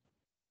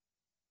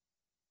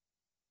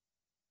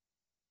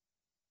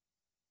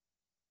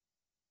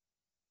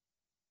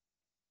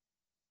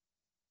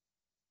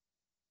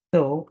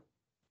 So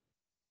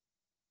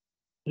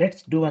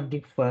let's do one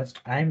thing first.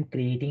 I'm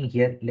creating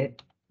here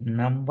let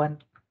num1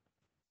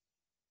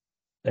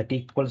 that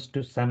equals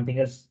to something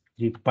else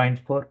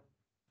 3.4.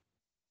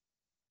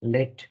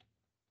 Let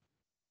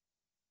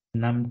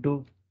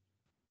num2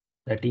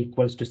 that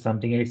equals to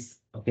something else.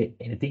 Okay,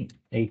 anything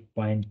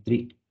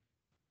 8.3.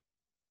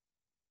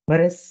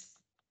 Whereas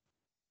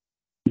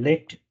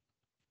let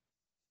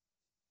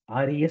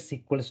res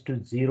equals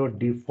to 0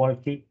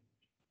 defaultly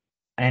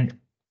and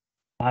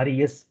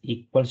res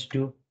equals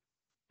to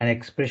an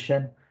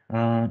expression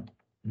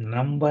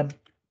num1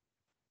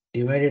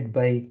 divided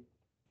by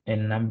a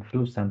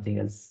num2 something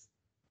else.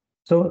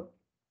 So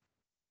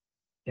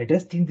let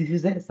us think this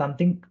is a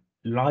something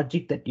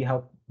logic that you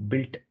have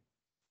built,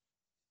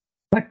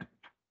 but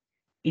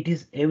it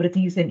is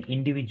everything is an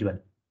individual.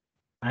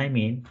 I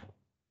mean,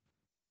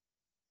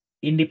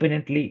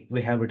 independently,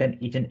 we have written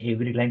each and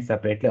every line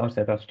separately or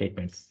set of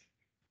statements.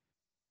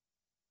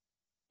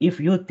 If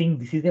you think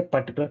this is a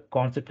particular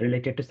concept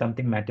related to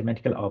something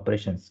mathematical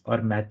operations or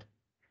math,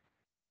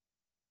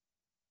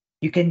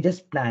 you can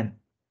just plan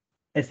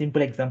a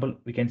simple example.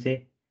 We can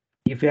say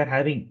if you are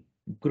having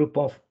group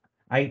of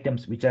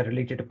items which are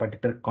related to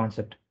particular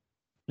concept,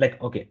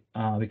 like okay,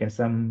 we can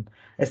some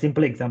a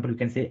simple example. We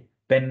can say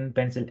pen,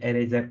 pencil,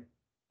 eraser,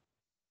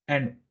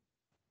 and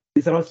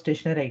these are all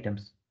stationary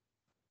items.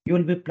 You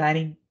will be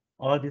planning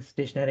all these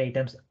stationary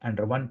items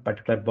under one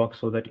particular box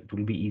so that it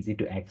will be easy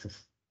to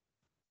access.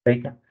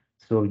 Right?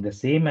 So in the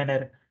same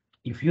manner,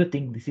 if you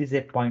think this is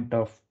a point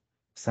of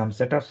some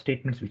set of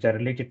statements which are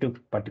related to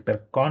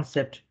particular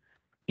concept,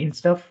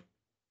 instead of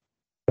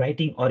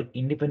writing or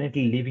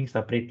independently living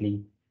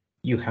separately,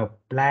 you have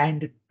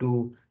planned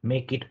to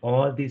make it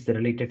all these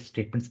related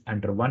statements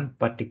under one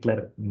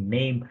particular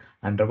name,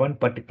 under one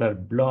particular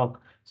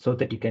block, so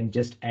that you can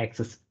just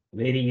access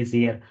very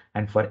easier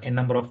and for a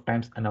number of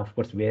times, and of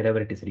course, wherever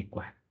it is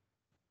required.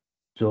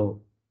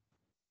 So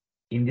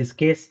in this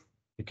case,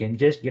 you can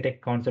just get a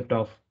concept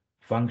of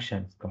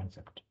functions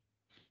concept.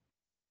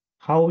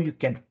 How you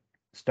can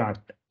start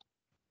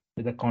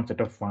with the concept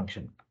of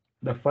function.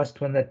 The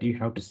first one that you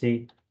have to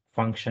say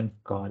function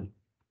call.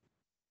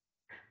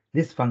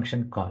 This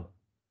function call,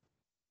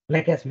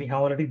 like as we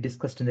have already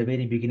discussed in the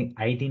very beginning,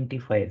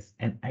 identifiers.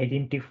 An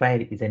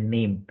identifier is a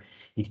name.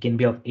 It can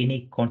be of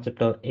any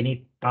concept or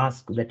any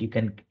task that you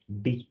can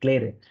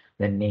declare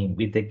the name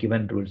with the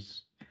given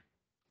rules.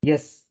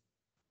 Yes,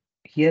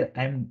 here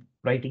I'm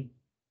writing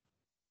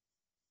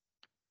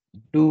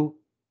do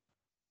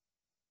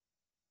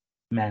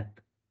math,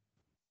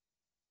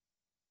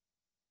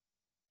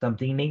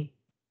 something name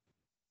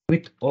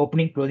with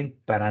opening closing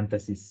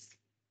parenthesis.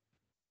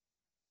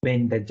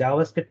 When the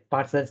JavaScript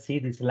parser see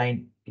this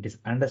line, it is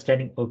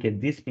understanding, okay,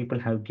 these people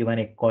have given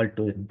a call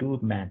to do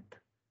math,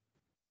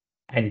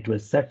 and it will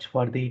search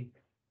for the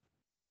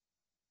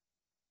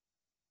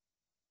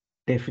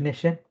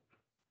definition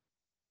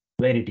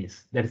where it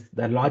is. That is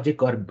the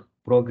logic or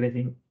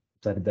progressing,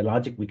 sorry, the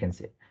logic we can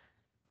say.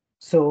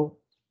 So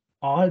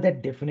all the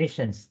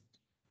definitions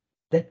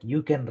that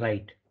you can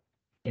write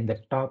in the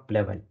top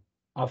level,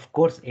 of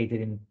course, either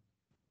in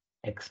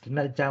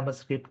external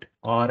JavaScript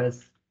or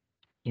as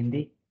in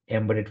the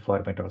embedded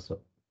format also.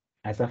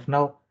 As of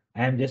now,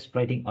 I am just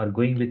writing or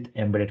going with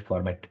embedded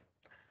format.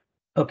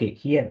 Okay,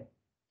 here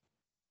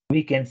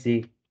we can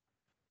say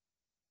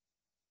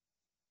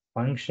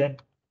function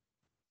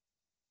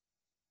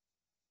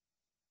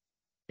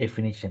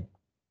definition.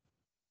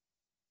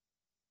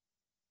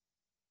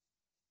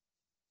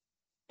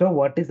 So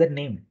what is the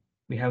name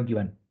we have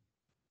given?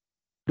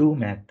 Do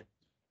math.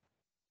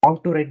 How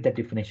to write the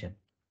definition?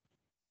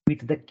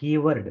 With the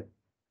keyword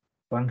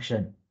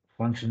function,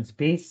 function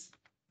space,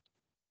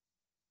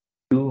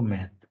 do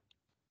math.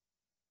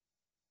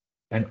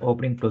 and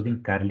opening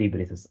closing curly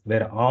braces,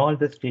 where all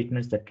the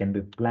statements that can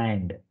be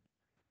planned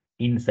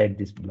inside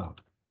this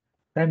block.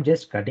 So I'm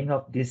just cutting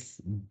off this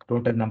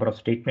total number of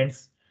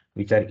statements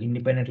which are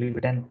independently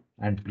written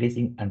and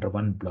placing under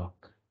one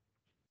block.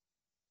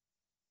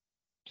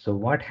 So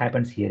what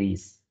happens here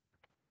is,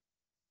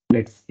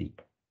 let's see.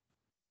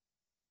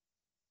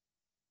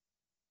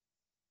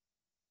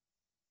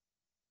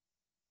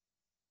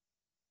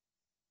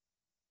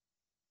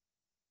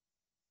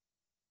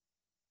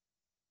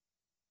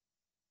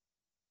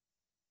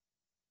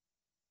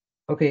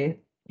 Okay,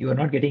 you are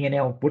not getting any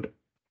output.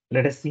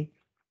 Let us see.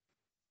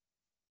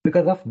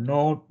 Because of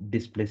no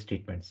display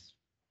statements.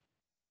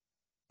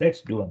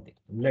 Let's do one thing.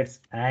 Let's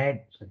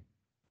add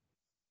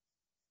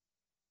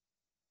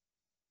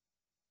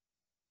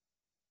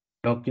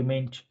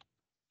document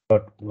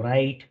dot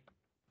write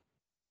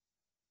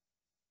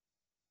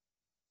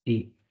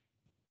the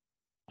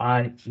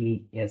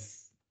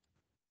RES.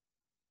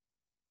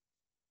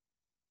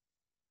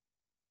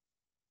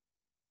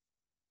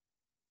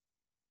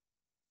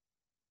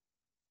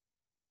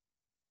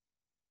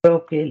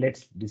 Okay,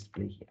 let's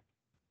display here.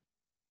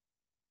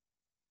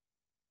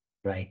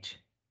 Right,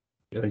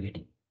 you're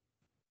getting.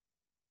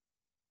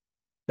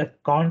 The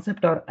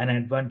concept or an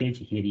advantage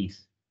here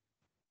is,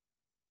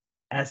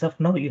 as of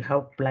now, you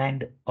have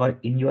planned or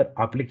in your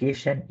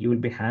application, you will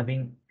be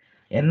having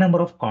a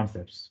number of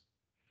concepts.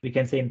 We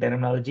can say in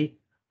terminology,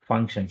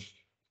 functions.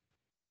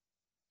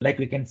 Like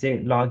we can say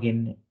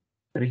login,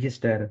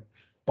 register,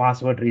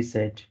 password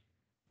reset,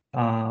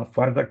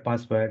 forgot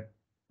password,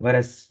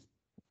 whereas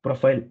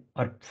profile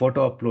or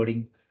photo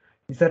uploading.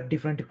 These are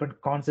different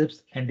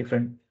concepts and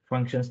different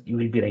functions you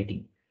will be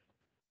writing.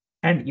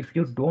 And if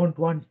you don't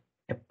want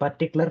a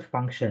particular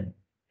function,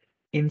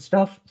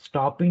 instead of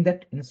stopping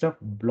that, instead of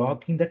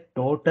blocking the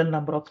total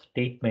number of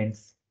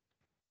statements,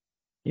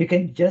 you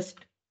can just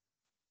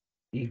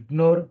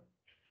ignore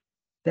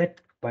that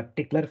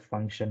particular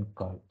function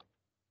call,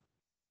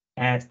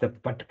 as the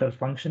particular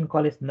function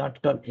call is not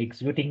at all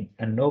executing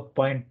and no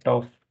point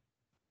of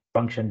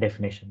function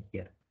definition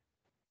here.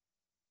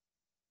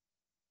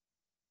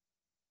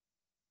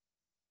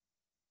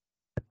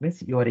 That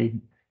means you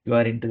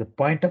are into the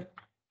point of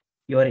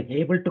you are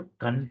able to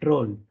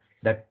control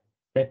that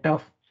set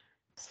of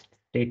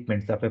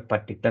statements of a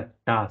particular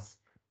task.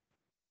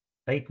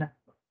 Right now,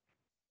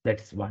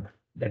 that's one.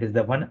 That is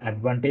the one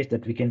advantage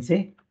that we can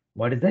say.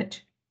 What is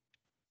that?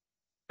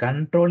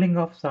 Controlling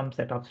of some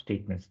set of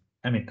statements.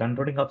 I mean,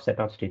 controlling of set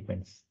of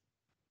statements.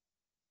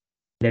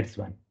 That's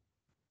one.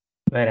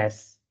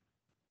 Whereas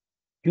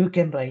you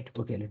can write,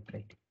 okay, let's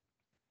write.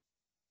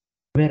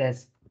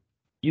 Whereas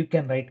you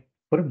can write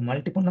for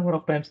multiple number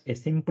of times a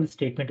simple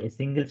statement, a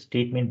single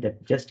statement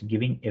that just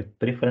giving a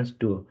preference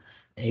to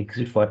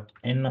exit for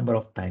n number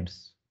of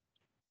times.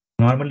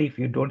 Normally, if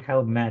you don't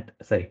have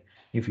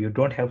if you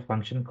don't have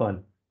function call,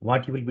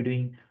 what you will be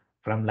doing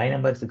from line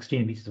number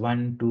 16, which is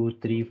 1, 2,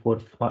 3, 4,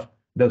 5,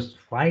 those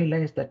 5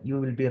 lines that you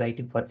will be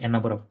writing for a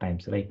number of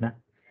times right now.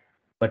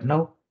 But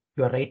now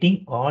you are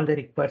writing all the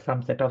required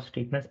some set of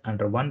statements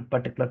under one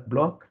particular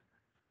block,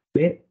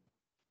 where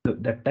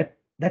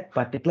that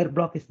particular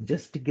block is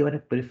just given a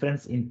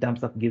preference in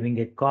terms of giving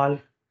a call,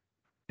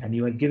 and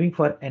you are giving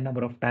for a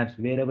number of times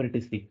wherever it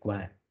is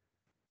required.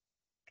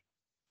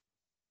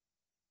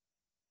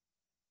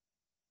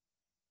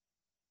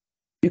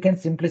 You can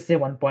simply say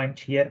one point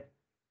here.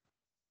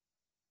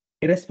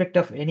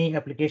 Irrespective of any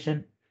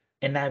application,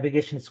 a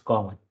navigation is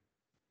common.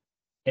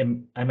 I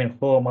mean,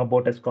 home,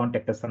 about us,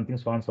 contact us, something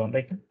so on, so on,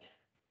 right?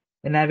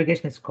 The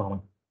navigation is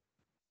common.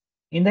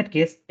 In that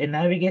case, a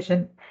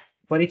navigation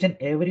for each and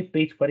every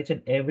page, for each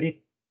and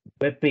every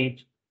web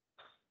page,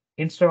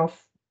 instead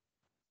of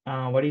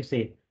what do you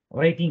say,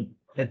 writing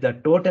the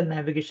total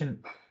navigation,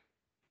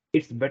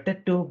 it's better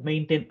to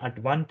maintain at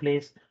one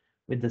place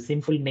with the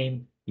simple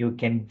name you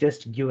can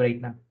just give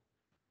right now.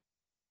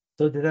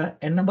 So there are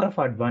a number of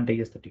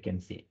advantages that you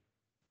can say.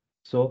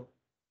 So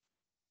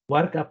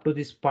work up to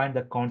this point,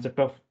 the concept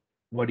of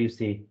what do you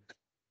say,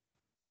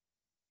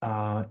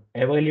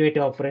 evaluate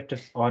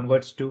operators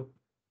onwards to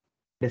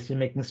decision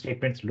making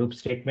statements, loop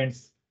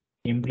statements,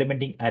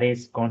 implementing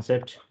arrays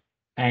concept,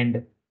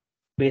 and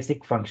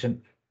basic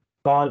function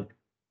call.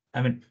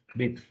 I mean,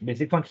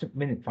 basic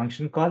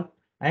function call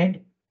and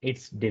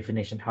its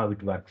definition, how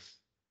it works.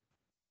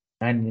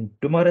 And in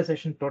tomorrow's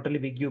session, totally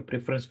we give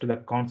preference to the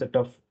concept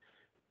of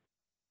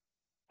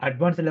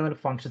advanced level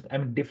functions. I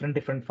mean,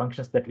 different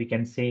functions that we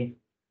can say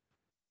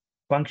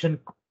function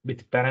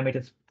with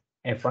parameters,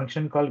 a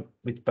function call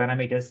with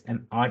parameters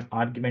and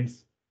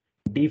arguments,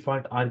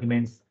 default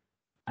arguments,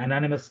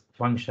 anonymous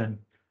function,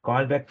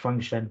 callback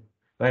function,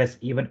 whereas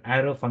even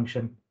arrow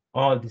function,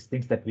 all these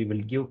things that we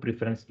will give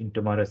preference in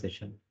tomorrow's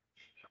session.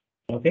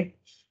 Okay,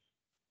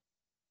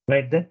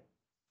 right then.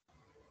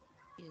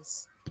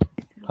 Yes.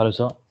 Hello,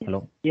 sir.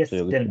 Hello. Yes,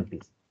 So, tell me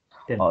please.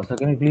 so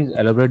can you please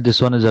elaborate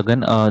this one is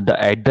again the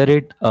at the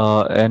rate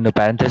and the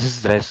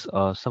parenthesis rest.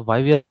 So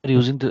why we are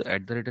using the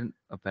at the rate and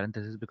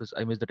parenthesis? Because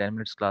I missed the 10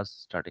 minutes class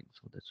starting.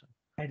 So that's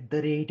why. At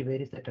the rate,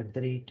 where is that at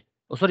the rate?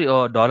 Oh, sorry,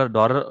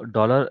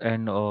 dollar,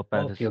 and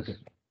Okay, okay. parenthesis.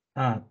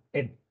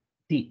 And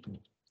see,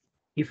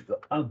 if you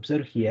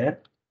observe here,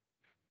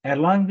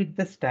 along with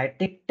the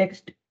static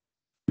text,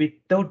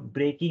 without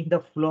breaking the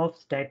flow of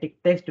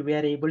static text, we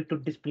are able to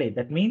display.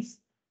 That means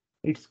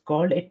it's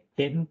called a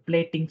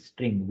templating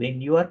string. When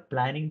you are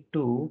planning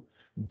to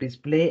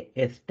display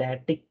a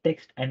static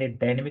text and a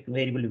dynamic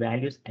variable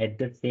values at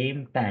the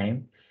same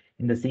time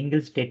in the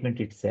single statement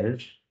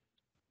itself,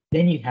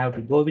 then you have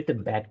to go with the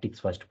backticks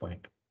first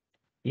point.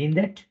 In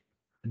that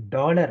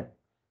dollar,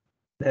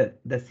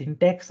 the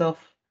syntax of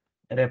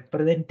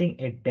representing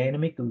a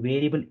dynamic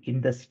variable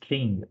in the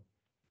string,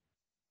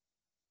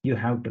 you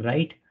have to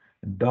write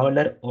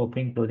dollar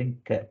opening closing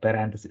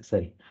parenthesis,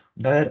 sorry,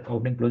 dollar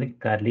opening closing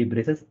curly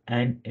braces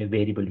and a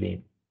variable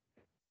name.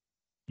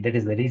 That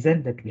is the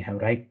reason that we have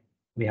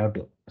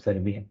to, sorry,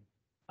 we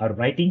are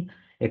writing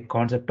a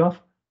concept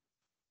of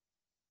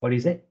what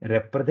is it,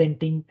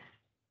 representing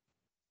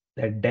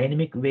the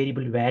dynamic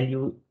variable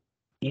value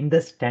in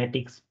the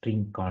static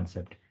string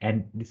concept.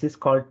 And this is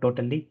called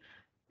totally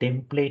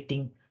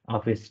templating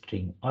of a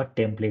string or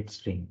template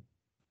string.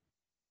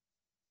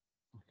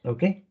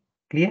 Okay,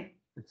 clear?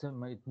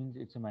 It means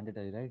it's a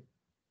mandatory,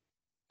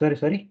 right?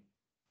 Sorry.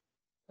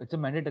 It's a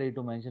mandatory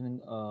to mention in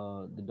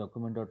the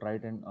document or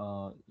write, and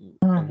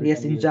every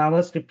Yes, time in we.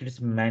 JavaScript it's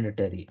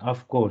mandatory.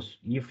 Of course,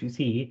 if you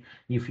see,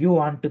 if you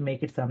want to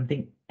make it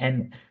something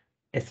and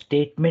a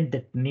statement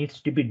that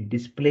needs to be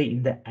displayed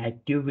in the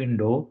active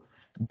window,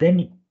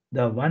 then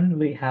the one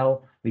we have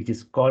which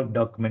is called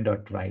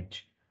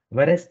document.write.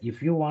 Whereas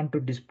if you want to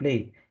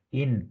display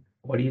in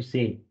what do you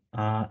say,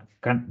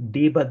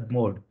 debug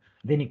mode,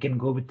 then you can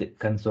go with the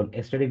console.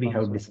 Yesterday we have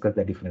Console. discussed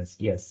the difference.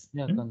 Yes.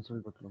 Yeah, Hmm?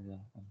 console.log. Yeah.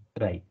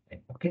 Right.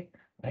 Okay.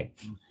 Right.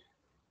 Mm.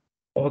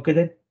 Okay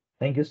then.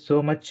 Thank you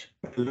so much.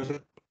 Hello, sir.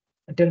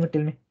 Tell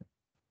me.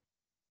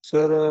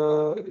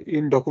 Sir,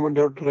 in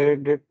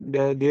document.write that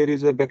there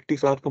is a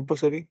backticks are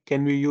compulsory.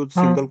 Can we use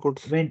Huh? single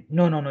quotes? When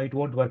no, it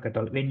won't work at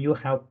all. When you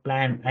have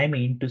planned, I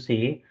mean to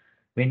say,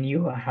 when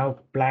you have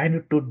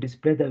planned to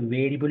display the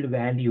variable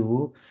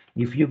value,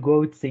 if you go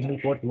with single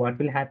quote, what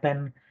will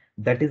happen?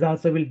 That is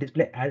also will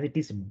display as it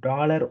is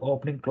dollar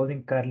opening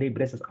closing curly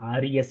braces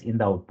res in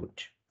the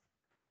output.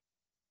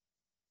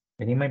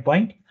 Getting my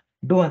point?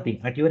 Do one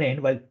thing at your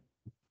end while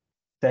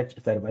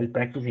while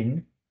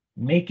practicing,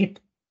 make it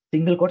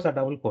single quotes or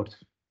double quotes.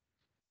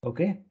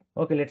 Okay.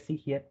 Okay. Let's see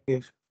here.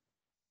 Yes.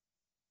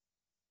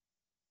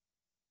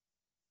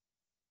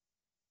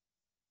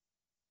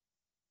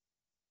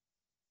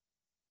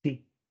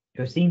 See,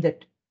 you're seeing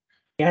that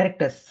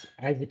characters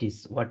as it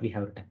is what we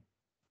have written,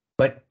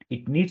 but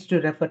it needs to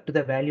refer to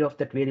the value of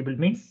that variable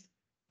means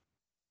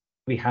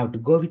we have to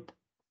go with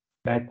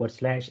backward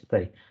slash,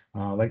 sorry,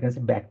 what can I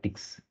say,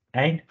 backticks,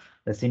 and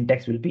the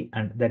syntax will be,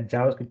 and that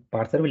JavaScript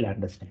parser will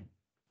understand.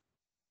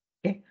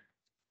 Okay,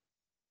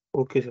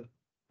 Okay, sir.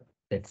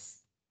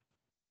 that's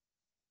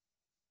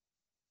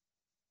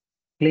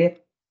clear.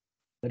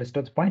 The rest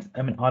of the points,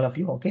 I mean, all of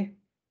you, okay?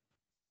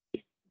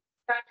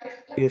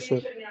 Yes,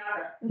 sir.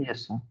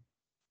 Yes, sir.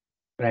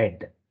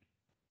 Right.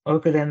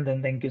 Okay, then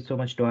thank you so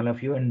much to all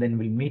of you, and then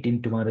we'll meet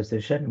in tomorrow's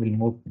session. We'll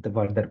move the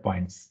further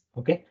points.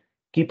 Okay,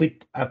 keep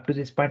it up to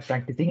this point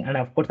practicing, and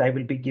of course, I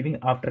will be giving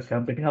after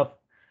completing of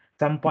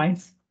some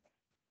points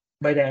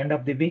by the end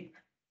of the week.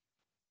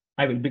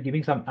 I will be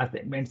giving some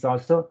assignments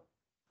also.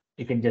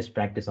 You can just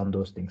practice on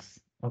those things.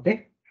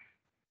 Okay,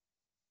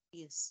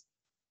 Yes.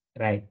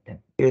 right then.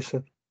 Yes,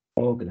 sir.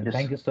 Okay, then Yes.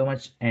 thank you so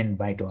much, and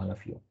bye to all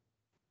of you.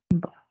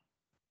 Bye.